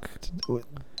artichoke.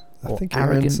 I think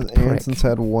Aaronson's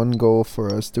had 1 goal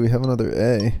for us. Do we have another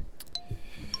A?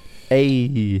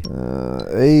 A.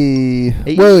 A.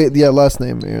 Wait, yeah, last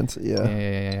name Aronson. Yeah.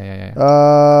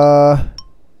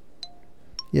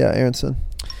 Yeah, Aronson.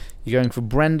 You're going for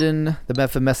Brendan, the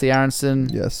Bedford Messi Aronson.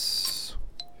 Yes.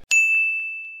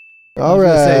 All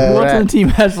right. Say, who else on the team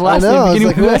has the last name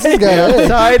beginning with A?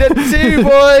 Tied at 2,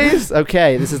 boys.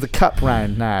 Okay, this is the cup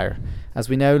round now. As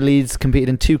we know, Leeds competed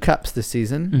in 2 cups this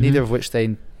season, neither of which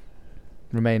they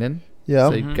remain in.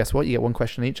 Yeah. So guess what? You get 1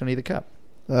 question each on either cup.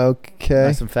 Okay.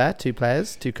 Nice and fair. 2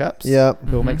 players, 2 cups. Yeah.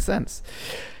 It all makes sense.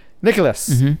 Nicholas,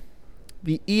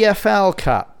 the EFL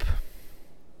Cup.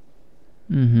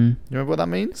 You remember what that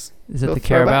means? Is it the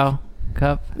Carabao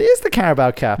Cup? It is the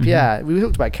Carabao Cup, yeah. We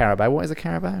talked about Carabao. What is a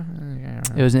Carabao?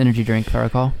 It was an energy drink, if I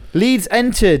recall. Leeds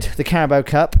entered the Carabao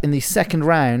Cup in the second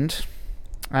round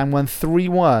and won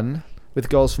 3-1 with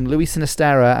goals from Luis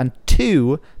Sinisterra and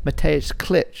 2 Mateusz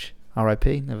Klich,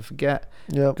 R.I.P., never forget,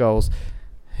 goals.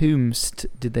 Whomst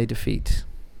did they defeat?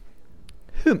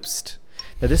 Whomst.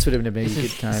 Now, this would have been a good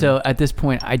time. So at this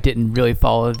point, I didn't really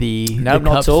follow the not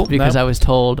cups at all. Because I was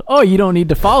told, oh, you don't need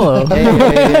to follow.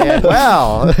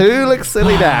 Well, who looks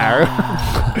silly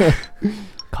now?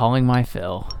 Calling my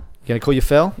Phil. You going to call you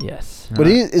Phil? Yes. But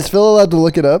is Phil allowed to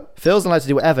look it up? Phil's allowed to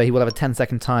do whatever. He will have a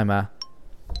 10-second timer.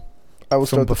 I will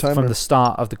start the timer. From the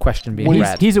start of the question being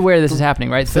read. He's aware this is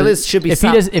happening, right? Phil should be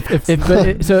sat.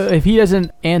 If he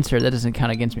doesn't answer, that doesn't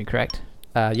count against me, correct?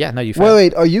 Yeah, no, you failed.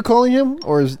 Wait, are you calling him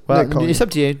or is Nick calling it's him?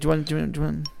 up to you. Do you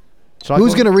want?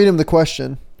 Who's going to read him the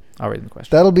question? I'll read him the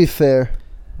question. That'll be fair.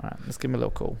 All right, let's give him a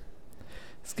little call.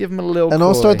 And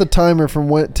I'll start the timer from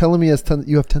when. Tell him you have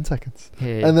 10 seconds.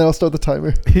 Yeah. And then I'll start the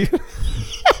timer.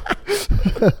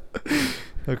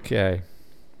 Okay.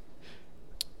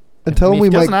 And tell him we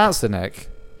might. Doesn't answer, Nick.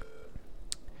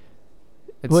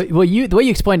 Well, the way you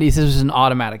explained it, he says this was an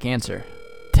automatic answer.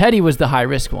 Teddy was the high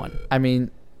risk one. I mean,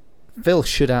 Phil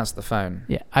should answer the phone.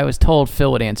 Yeah, I was told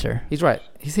Phil would answer. He's right.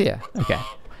 He's here. Okay.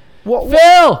 What?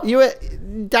 Phil! You were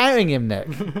doubting him, Nick.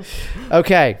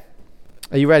 Okay.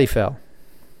 Are you ready, Phil?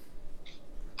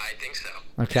 I think so.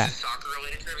 Okay. Is it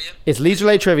soccer-related trivia? It's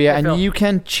Leeds-related trivia, and you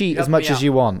can cheat as much as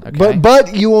you want. Okay.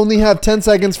 But you only have 10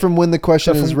 seconds from when the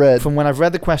question is read. From when I've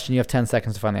read the question, you have 10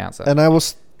 seconds to find the answer. And I will.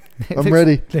 I'm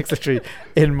ready. Nick's literally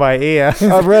in my ear.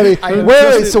 I'm ready.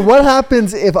 Wait. So what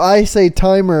happens if I say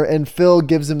timer and Phil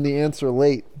gives him the answer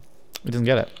late? He doesn't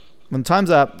get it. When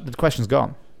time's up, the question's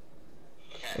gone.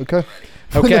 Okay.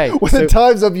 Okay. When the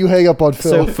time's up, you hang up on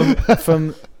Phil. So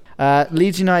from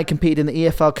Leeds United competed in the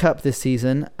EFL Cup this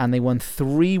season, and they won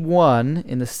 3-1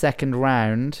 in the second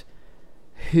round.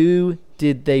 Who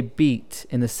did they beat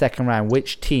in the second round?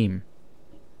 Which team?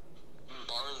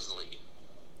 Barnsley.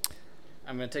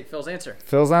 I'm going to take Phil's answer.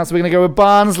 Phil's answer. We're going to go with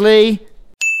Barnsley.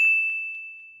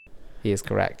 He is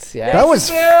correct. Yeah. That was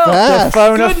fast. The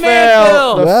phone of Good man,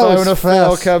 Phil. The That phone was of Phil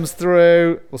fast. comes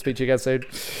through. We'll speak to you again soon.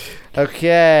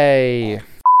 Okay.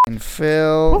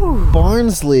 Phil.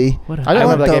 Barnsley. What a- I don't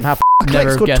remember that the game happening. Never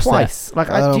Craig scored guessed twice. Like,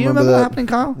 I don't do you remember remember that that. happening,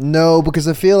 Carl? No, because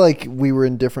I feel like we were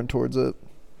indifferent towards it.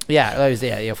 Yeah, that was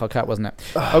the EFL Cup, wasn't it?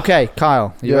 Okay,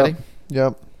 Kyle, are you Yep. ready?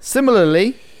 Yep.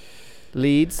 Similarly,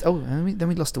 Leeds. Oh, then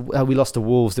we lost to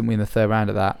Wolves, didn't we, in the third round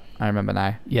of that? I remember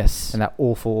now. Yes. In that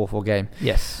awful game.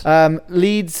 Yes.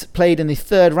 Leeds played in the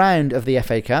third round of the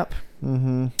FA Cup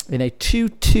in a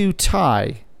 2-2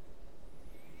 tie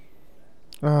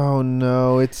Oh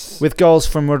no, it's with goals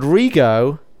from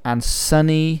Rodrigo and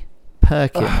Sonny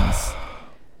Perkins.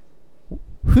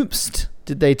 Whoops!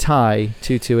 Did they tie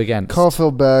 2-2 against? call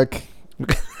Phil back.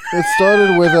 It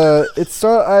started with a.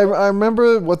 I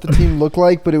remember what the team looked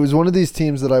like, but it was one of these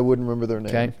teams that I wouldn't remember their name.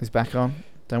 Okay, he's back on.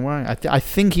 Don't worry. I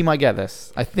think he might get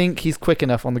this. I think he's quick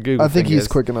enough on the Google. I think fingers. he's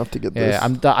quick enough to get this. Yeah,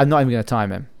 I'm not even going to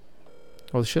time him.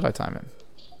 Or should I time him?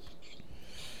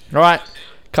 All right.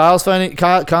 Kyle's phoning.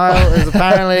 Kyle is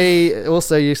apparently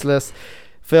also useless.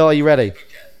 Phil, are you ready? I am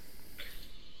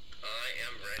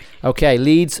ready. Okay.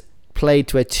 Leeds played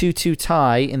to a 2-2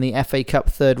 tie in the FA Cup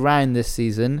third round this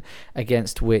season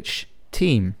against which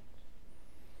team?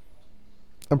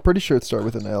 I'm pretty sure it started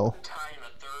with an L. Tie in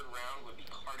the third round would be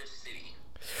Cardiff City.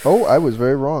 Oh, I was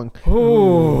very wrong.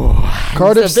 Ooh.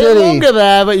 Cardiff It's a bit City. longer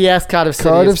there, but yes, Cardiff City.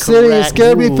 Cardiff is City. It correct.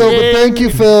 scared me, Phil, but thank you,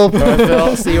 Phil. All right,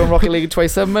 Phil. See you on Rocket League in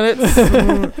 27 minutes.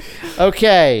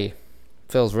 Okay.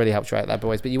 Phil's really helped you out there,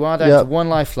 boys. But you are down to one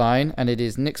lifeline, and it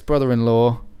is Nick's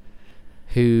brother-in-law,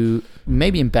 who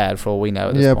may be in bed for all we know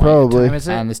at this point. Probably. Time is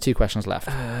it? And there's 2 questions left.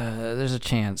 There's a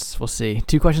chance. We'll see.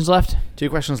 2 questions left? 2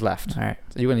 questions left. All right.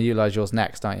 So you're going to utilize yours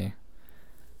next, aren't you?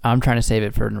 I'm trying to save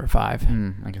it for number 5. I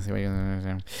can see what you're going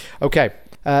to do. Okay.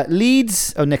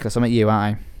 Leeds. Oh, Nicholas, I'm at you,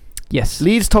 aren't I? Yes.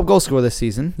 Leeds' top goal scorer this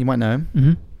season. You might know him.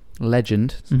 Mm-hmm.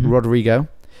 Legend. Mhm. Rodrigo.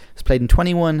 Has played in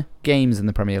 21 games in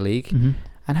the Premier League. Mm-hmm.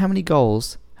 And how many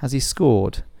goals has he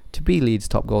scored to be Leeds'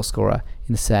 top goal scorer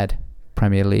in said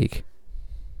Premier League?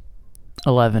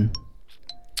 11.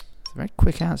 It's a very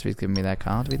quick answer he's given me there,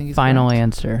 Carl. Do you think he's Final correct?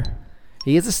 answer.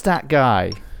 He is a stat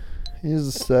guy. He's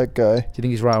a stat guy. Do you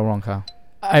think he's right or wrong, Carl?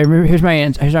 I remember. Here's my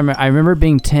answer. I remember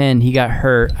being 10. He got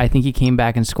hurt. I think he came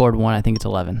back and scored 1. I think it's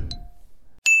 11.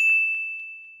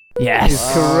 Yes.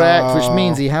 He's correct, which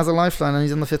means he has a lifeline and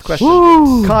he's on the 5th question.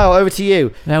 Woo! Kyle, over to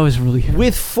you. That was really good.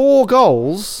 With 4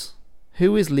 goals,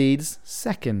 who is Leeds'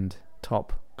 second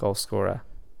top goal scorer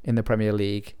in the Premier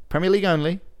League? Premier League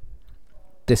only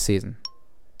this season.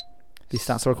 These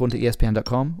stats are according to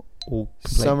ESPN.com. All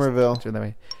complete.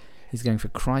 Somerville. He's going for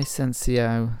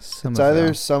Crescencio It's Somerville.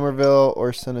 either Somerville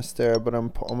or Sinisterra, but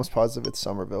I'm almost positive it's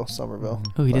Somerville. Somerville.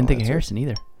 Oh, he didn't Final think of answer. Harrison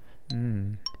either.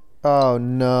 Oh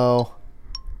no.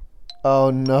 Oh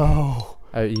no.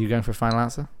 Are you going for a final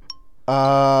answer?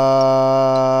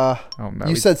 Oh no.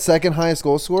 You said second highest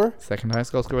goal scorer? Second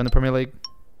highest goal scorer in the Premier League.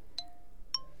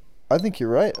 I think you're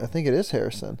right. I think it is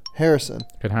Harrison. Harrison.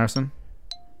 Good, Harrison.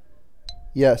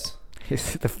 Yes.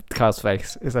 The Kyle's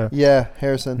face is a Yeah,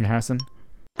 Harrison. Harrison.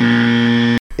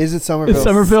 Is it Somerville? It's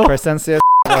Somerville. Crescencio.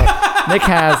 Nick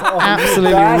has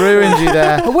absolutely ruined you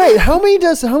there. Oh, wait, how many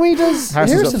does Harrison's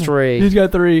Harrison? got 3. He's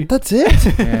got 3. That's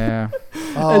it? Yeah.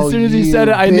 Oh, As soon as he you said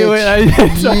it, I knew it.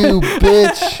 bitch. You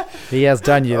bitch. He has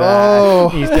done you there. Oh.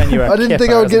 He's done you a I didn't think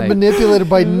kipper, I would get hasn't he? manipulated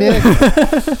by Nick.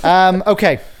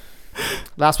 Okay.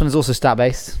 Last one is also stat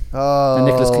based. Oh, And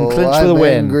Nicholas can clinch I'm with a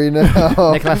win. angry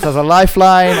now. Nicholas has a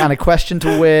lifeline and a question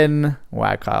to win.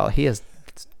 Wow, Kyle, he has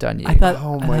done you. I thought.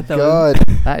 Oh I my thought that god.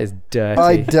 That is dirty.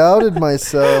 I doubted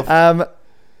myself.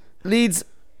 Leeds'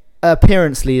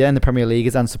 appearance leader in the Premier League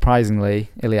is unsurprisingly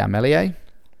Ilya Melier,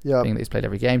 Yeah. being that he's played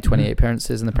every game, 28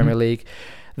 appearances in the Premier League.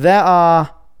 There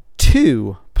are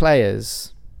 2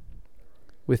 players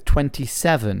with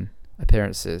 27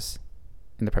 appearances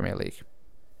in the Premier League.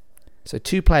 So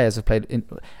 2 players have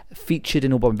featured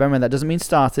in all but. Remember, that doesn't mean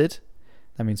started.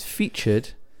 That means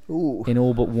featured Ooh. in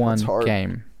all but one that's hard.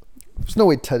 game. There's no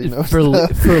way Teddy knows for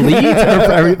that. for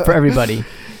Leeds or for everybody.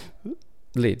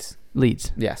 Leeds.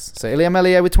 Leeds. Yes. So Ilya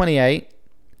Melier with 28.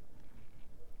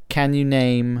 Can you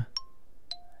name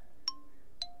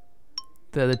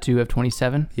The other 2 have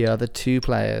 27. the other 2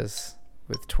 players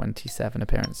with 27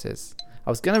 appearances? I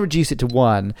was going to reduce it to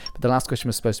 1, but the last question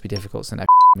was supposed to be difficult, so now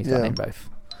me to name both.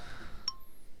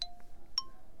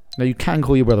 No, you can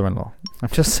call your brother-in-law. I'm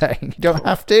just saying. You don't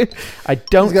have to. I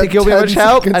don't think you'll be much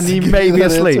help, and he may be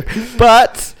asleep.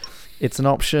 But it's an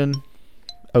option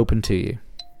open to you.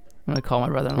 I'm going to call my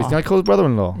brother-in-law. He's going to call his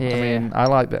brother-in-law. Yeah. I mean, I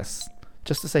like this.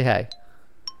 Just to say hey.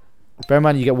 Bear in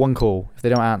mind, you get 1 call if they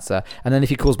don't answer. And then if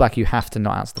he calls back, you have to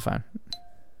not answer the phone.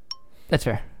 That's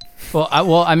fair. Well,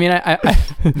 I mean,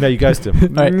 No, you ghost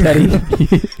him. All right, Teddy,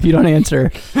 if you don't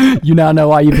answer, you now know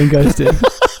why you've been ghosted.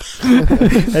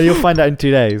 And you'll find out in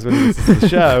 2 days when he listens to the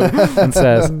show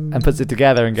and puts it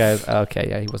together and goes, okay,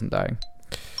 yeah, he wasn't dying.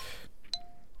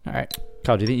 All right.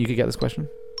 Carl, do you think you could get this question?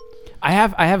 I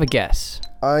have a guess.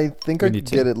 I think I could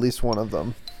get at least one of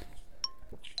them.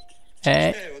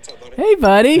 Hey, hey,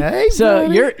 buddy. Hey, so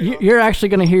buddy. you're actually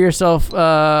going to hear yourself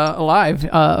live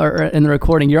or in the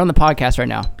recording. You're on the podcast right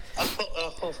now.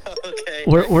 Oh, okay.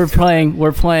 We're playing.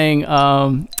 What's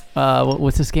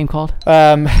this game called?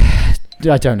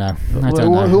 I don't know.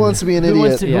 Who wants to be an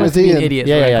idiot? Who wants to be an idiot?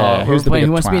 Yeah. Who's playing?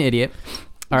 Who wants to be an idiot?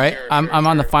 All right. Sure, I'm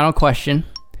on the final question.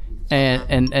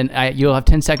 And you'll have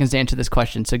 10 seconds to answer this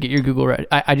question. So get your Google ready.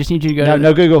 I just need you to go.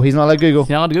 No Google. He's not allowed Google.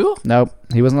 You're not allowed to Google? No,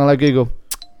 he wasn't allowed Google.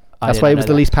 That's why it was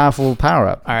the least powerful power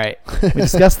up. All right. We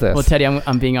discussed this. Well, Teddy,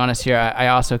 I'm being honest here. I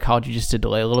also called you just to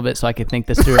delay a little bit so I could think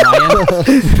this through on my end.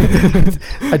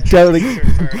 I don't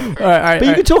think. All right. But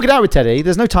you can talk it out with Teddy.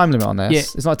 There's no time limit on this. Yeah.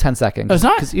 It's not 10 seconds. Oh, it's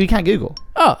not? Because you can't Google.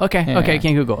 Oh, okay. Yeah. Okay,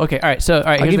 can't Google. Okay, all right. So, all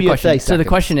right, I'll here's give the you question. 30 So the seconds.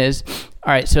 question is,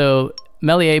 all right, so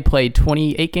Melier played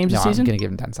 28 games No, this I'm season? going to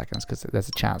give him 10 seconds because there's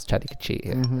a chance Teddy could cheat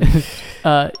here.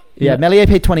 Mm-hmm. Melier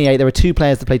played 28. There were 2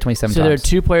 players that played 27 So times. there are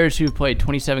 2 players who played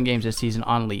 27 games this season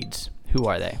on Leeds. Who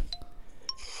are they?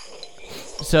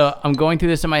 So I'm going through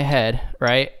this in my head,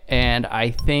 right? And I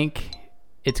think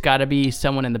it's got to be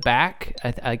someone in the back,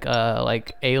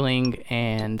 like Ayling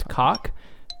and Koch.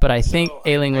 But I think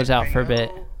Ayling was out for a bit.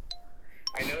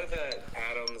 I know that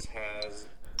Adams has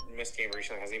missed game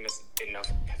recently. Has he missed enough?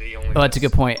 Has he only Oh, that's a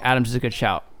missed good point. Adams is a good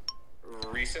shout.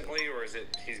 recently, or is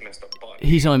it he's missed a bunch?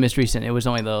 He's only missed recent. It was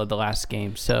only the last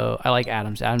game. So I like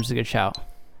Adams. Adams is a good shout.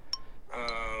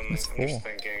 I'm just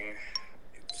thinking,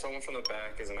 someone from the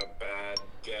back isn't a bad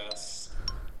guess.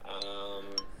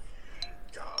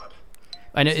 God.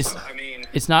 I know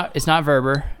it's not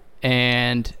Verber,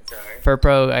 and Okay.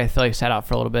 Furpro I feel like sat out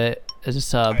for a little bit as a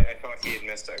sub. I thought he had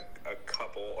missed a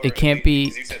couple. Or It can't be-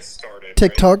 'cause you said started.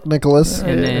 TikTok, Nicholas.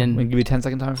 And then we can give you 10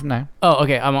 second time from now. oh,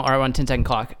 okay, I'm on 10-second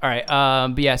clock. All right,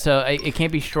 but yeah, so it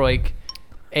can't be Stroik.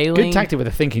 Ayling. Good tactic with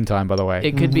a thinking time, by the way.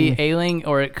 It could be Ayling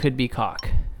or it could be Koch.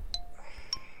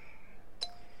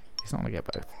 He's not going to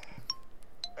get both.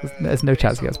 There's no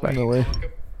chance he gets both. No way.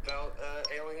 About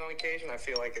Ayling on occasion, I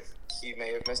feel like he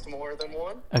may have missed more than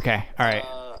one. Okay, all right,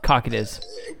 Koch it is.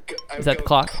 I Is that the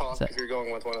clock? Koch Is that- if you're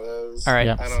going with one of those. All right.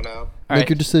 Yeah. I don't know. All Make right,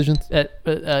 your decisions.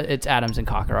 it's Adams and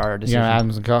Koch are our decision. Yeah,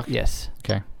 Adams and Koch. Yes.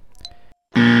 Okay.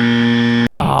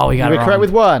 Oh, we got You it were correct wrong.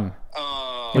 with one.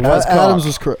 It was Adams Koch.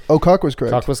 was correct. Oh, Koch was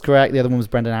correct. Koch was correct. The other one was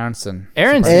Brendan Aronson.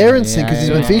 Aronson, because he's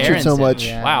been Yeah. featured so Aronson. much.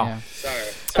 Yeah, Wow. yeah. Sorry.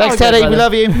 Thanks, Oh, Teddy. good, We brother.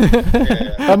 love you.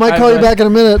 I might call you Bye. back in a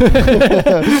minute.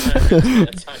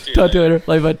 Talk to you later.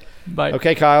 Love you, bud. Bye.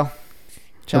 Okay, Kyle.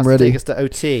 Chance ready. to take us to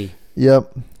OT.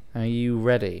 Yep, Are you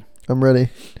ready? I'm ready.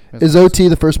 Is OT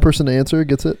the first person to answer?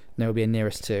 Gets it? No, it'll be a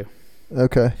nearest 2.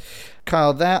 Okay.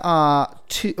 Kyle, there are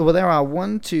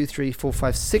 1, 2, 3, 4,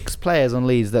 5, 6 players on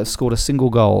Leeds that have scored a single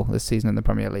goal this season in the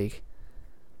Premier League.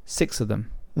 6 of them.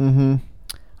 Mm-hmm.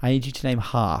 I need you to name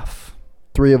half.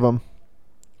 3 of them.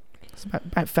 It's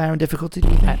about fair and difficulty. Do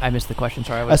you think? I missed the question.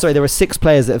 Sorry. Sorry, there are 6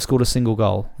 players that have scored a single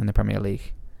goal in the Premier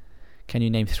League. Can you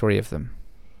name 3 of them?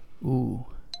 Ooh.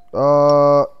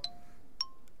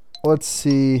 Let's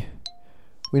see.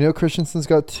 We know Christensen's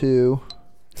got 2.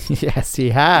 Yes, he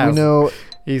has. We know.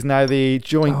 He's now the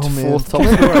joint Oh, man. 4th top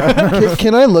scorer.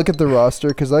 Can I look at the roster?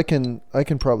 Because I can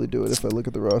probably do it if I look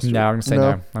at the roster. No, I'm going to say no.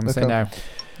 I'm going to say Okay. no.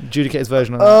 Adjudicate's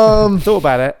version of that. Thought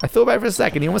about it. I thought about it for a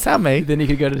second. You almost had me. Then you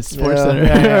could go to the Sports Yeah. Center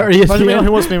Yeah. or E ESPN.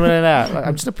 Who wants me running out?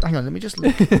 Like, hang on, let me just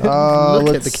look at the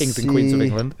let's kings and queens of see.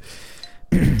 England.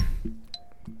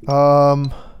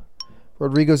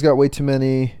 Rodrigo's got way too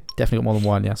many. Definitely got more than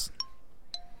 1, yes.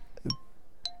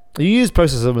 You use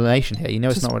process of elimination here. You know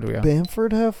it's Does not Rodrigo.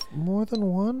 Bamford have more than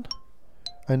 1?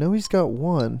 I know he's got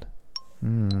 1.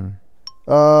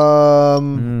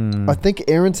 I think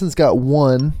Aronson's got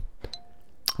 1.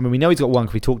 I mean, we know he's got 1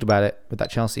 because we talked about it with that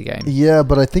Chelsea game. Yeah,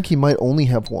 but I think he might only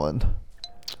have 1.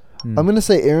 I'm going to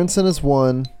say Aronson is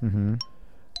 1. Mm-hmm.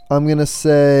 I'm going to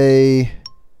say...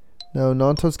 No,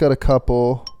 Nanto's got a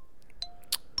couple.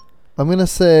 I'm going to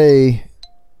say...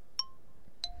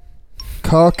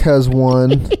 Cock has 1.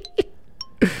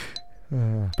 Bear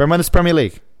in mind, this is Premier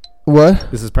League. What?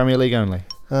 This is Premier League only.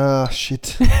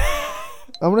 Shit. I'm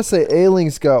going to say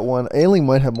Ayling's got 1. Ayling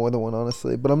might have more than 1,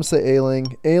 honestly. But I'm going to say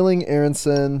Ayling. Ayling,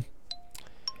 Aronson,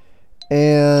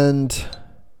 and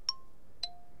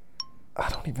I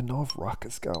don't even know if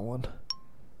Rocca's got 1.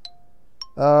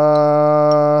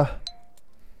 I'm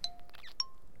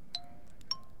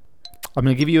going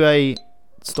to give you a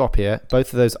stop here.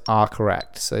 Both of those are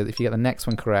correct. So if you get the next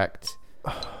one correct,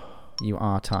 you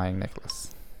are tying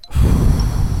Nicholas.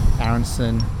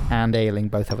 Aronson and Ayling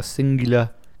both have a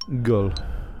singular goal.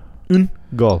 Un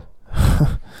goal.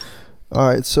 All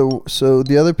right, so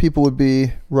the other people would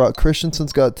be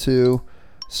Christensen's got 2.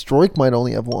 Stroik might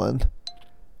only have 1.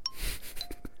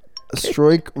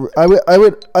 Stroik,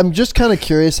 I'm just kind of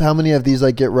curious how many of these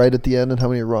I get right at the end and how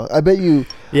many are wrong. I bet you.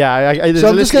 Yeah, so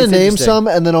I'm just gonna name some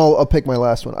and then I'll pick my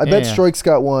last one. I bet Stroik's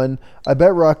got 1. I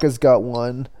bet Rocca's got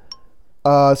 1.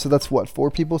 So that's what,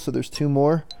 4 people. So there's 2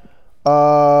 more. Who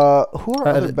are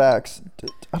other backs?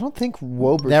 I don't think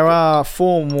Wober's. There are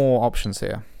 4 more options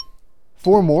here.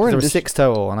 4 more? There were 6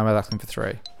 total, and I'm asking for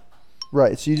 3.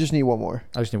 Right, so you just need 1 more.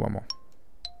 I just need 1 more.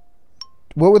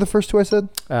 What were the first 2 I said?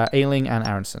 Ayling and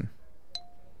Aronson.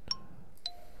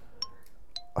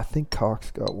 I think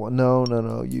Cox got 1.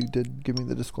 No. You did give me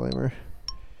the disclaimer.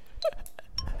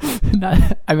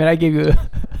 I gave you.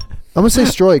 I'm gonna say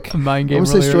Stroik. A mind game. I'm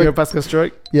gonna say Stroik. Pascal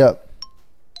Stroik. Yeah.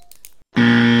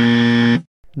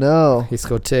 No. He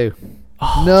scored 2.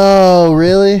 No,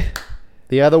 really?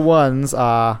 The other ones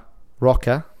are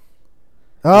Rocca.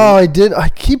 Oh, I did. I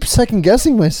keep second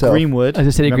guessing myself. Greenwood. I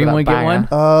just said Greenwood get 1.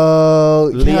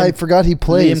 Oh, yeah, I forgot he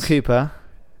plays. Liam Cooper.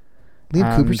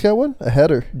 Liam Cooper's got 1? A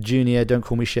header. Junior, don't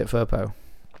call me shit, Furpo.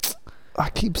 I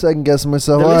keep second guessing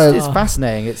myself. The list is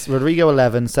fascinating. It's Rodrigo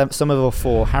 11, Somerville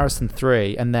 4, Harrison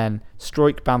 3, and then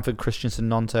Stroik, Bamford, Christensen,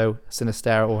 Nonto,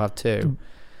 Sinistera all have 2.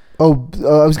 Oh,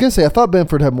 I was going to say, I thought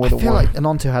Bamford had more than 1. I feel like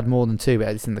Nonto had more than 2, but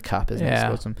it's in the cup, isn't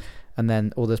yeah. it? And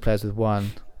then all those players with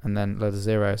 1, and then loads of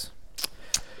zeros.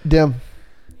 Damn.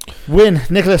 Win,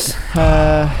 Nicholas.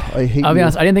 I hate I'll be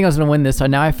honest, I didn't think I was going to win this, so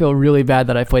now I feel really bad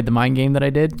that I played the mind game that I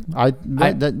did.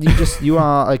 You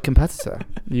are a competitor.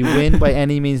 You win by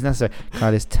any means necessary.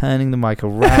 Kyle is turning the mic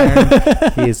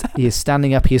around. He is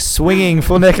standing up. He is swinging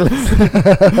for Nicholas.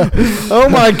 Oh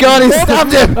my God! He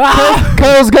stabbed him.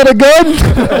 Kyle's got a gun.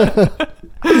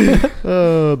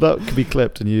 Oh, that could be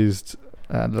clipped and used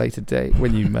at a later date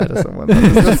when you murder someone.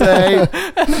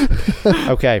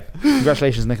 Okay,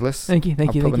 congratulations, Nicholas. Thank you.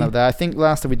 There. I think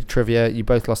last time we did trivia, you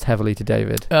both lost heavily to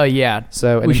David. Oh yeah.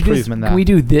 So an improvement there. Can we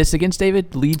do this against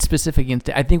David? Lead specific against.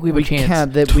 I think we have a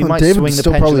chance. We might David swing the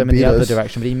pendulum in the other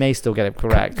direction, but he may still get it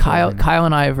correct. Kyle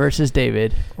and I versus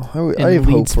David. I have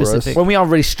hope for us. When we are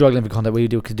really struggling for content, we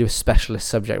could do a specialist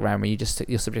subject round where you just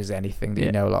your subject is anything that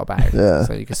you know a lot about. Yeah.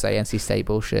 So you could say NC State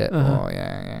bullshit. Or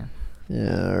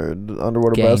or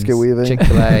underwater games, basket weaving.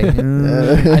 Chick-fil-A. I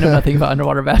know nothing about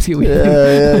underwater basket weaving.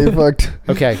 Yeah, you fucked.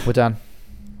 Okay, we're done.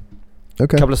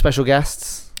 Okay. Couple of special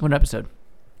guests. What episode?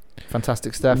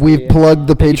 Fantastic stuff. We've plugged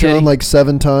the Patreon like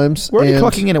 7 times. We're only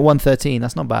clocking in at 113.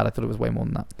 That's not bad. I thought it was way more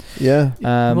than that. Yeah.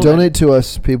 Donate to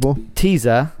us, people.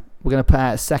 Teaser. We're going to put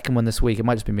out a second one this week. It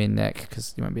might just be me and Nick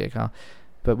because you won't be a car.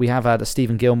 But we have had a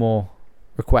Stephen Gilmore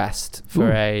request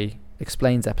for a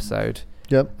Explains episode.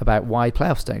 Yep. About why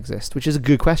playoffs don't exist, which is a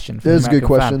good question. It is a good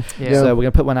question. Yeah. So we're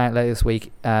going to put one out later this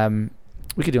week.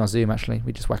 We could do it on Zoom, actually.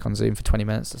 We just whack on Zoom for 20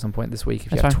 minutes at some point this week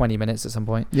if you have 20 minutes at some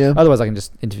point. Yeah. Otherwise, I can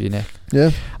just interview Nick.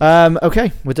 Yeah.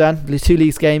 Okay, we're done. 2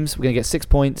 leagues games. We're going to get 6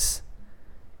 points.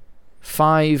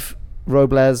 5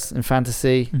 Robles in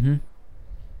fantasy. Mm-hmm.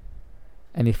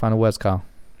 Any final words, Carl?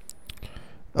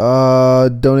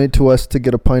 Donate to us to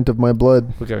get a pint of my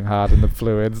blood. We're going hard in the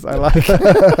fluids. I like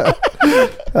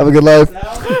Have a good life. It's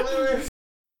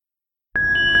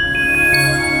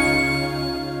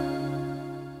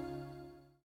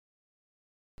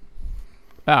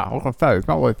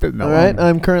not really fitting that All right,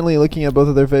 I'm currently looking at both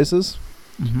of their faces.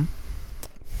 Mm-hmm.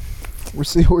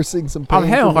 We're seeing some pain.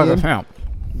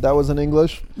 That was in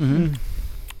English. Mm-hmm.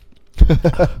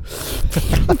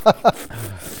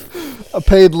 A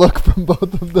paid look from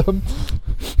both of them.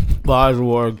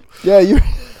 Yeah,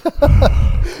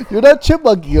 you're not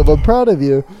chipmunking him. I'm proud of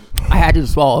you. I had to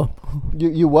swallow.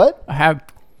 You what? I have.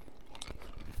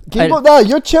 No,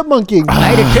 you're chipmunking. I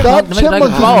had a Stop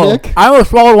chipmunking, Nick. I almost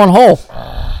swallowed one whole.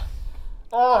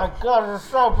 Oh my God, it's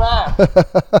so bad.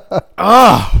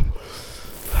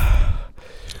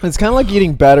 It's kind of like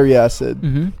eating battery acid.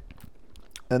 Mm-hmm.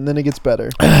 And then it gets better.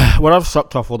 Well, I've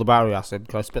sucked off all the battery acid.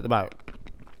 Can I spit them out?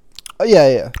 Oh,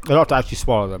 yeah. You don't have to actually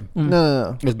swallow them.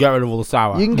 No. Just get rid of all the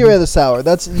sour. You can get rid of the sour.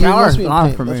 That's sour's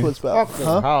gone for me. That's what it's about.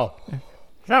 Huh?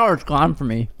 Sour's gone for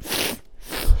me.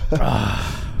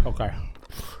 Okay.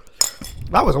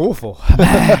 That was awful.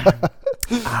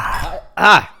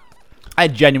 I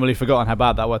had genuinely forgotten how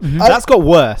bad that was. That's got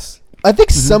worse. I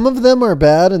think some of them are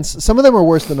bad, and some of them are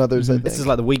worse than others. I think this is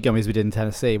like the weed gummies we did in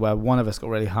Tennessee, where one of us got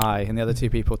really high and the other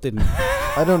 2 people didn't.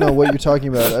 I don't know what you're talking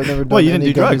about. I've never done. Well, you didn't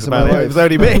do drugs, in my life. it was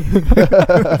only me.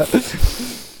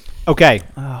 Okay,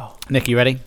 Nick, you ready?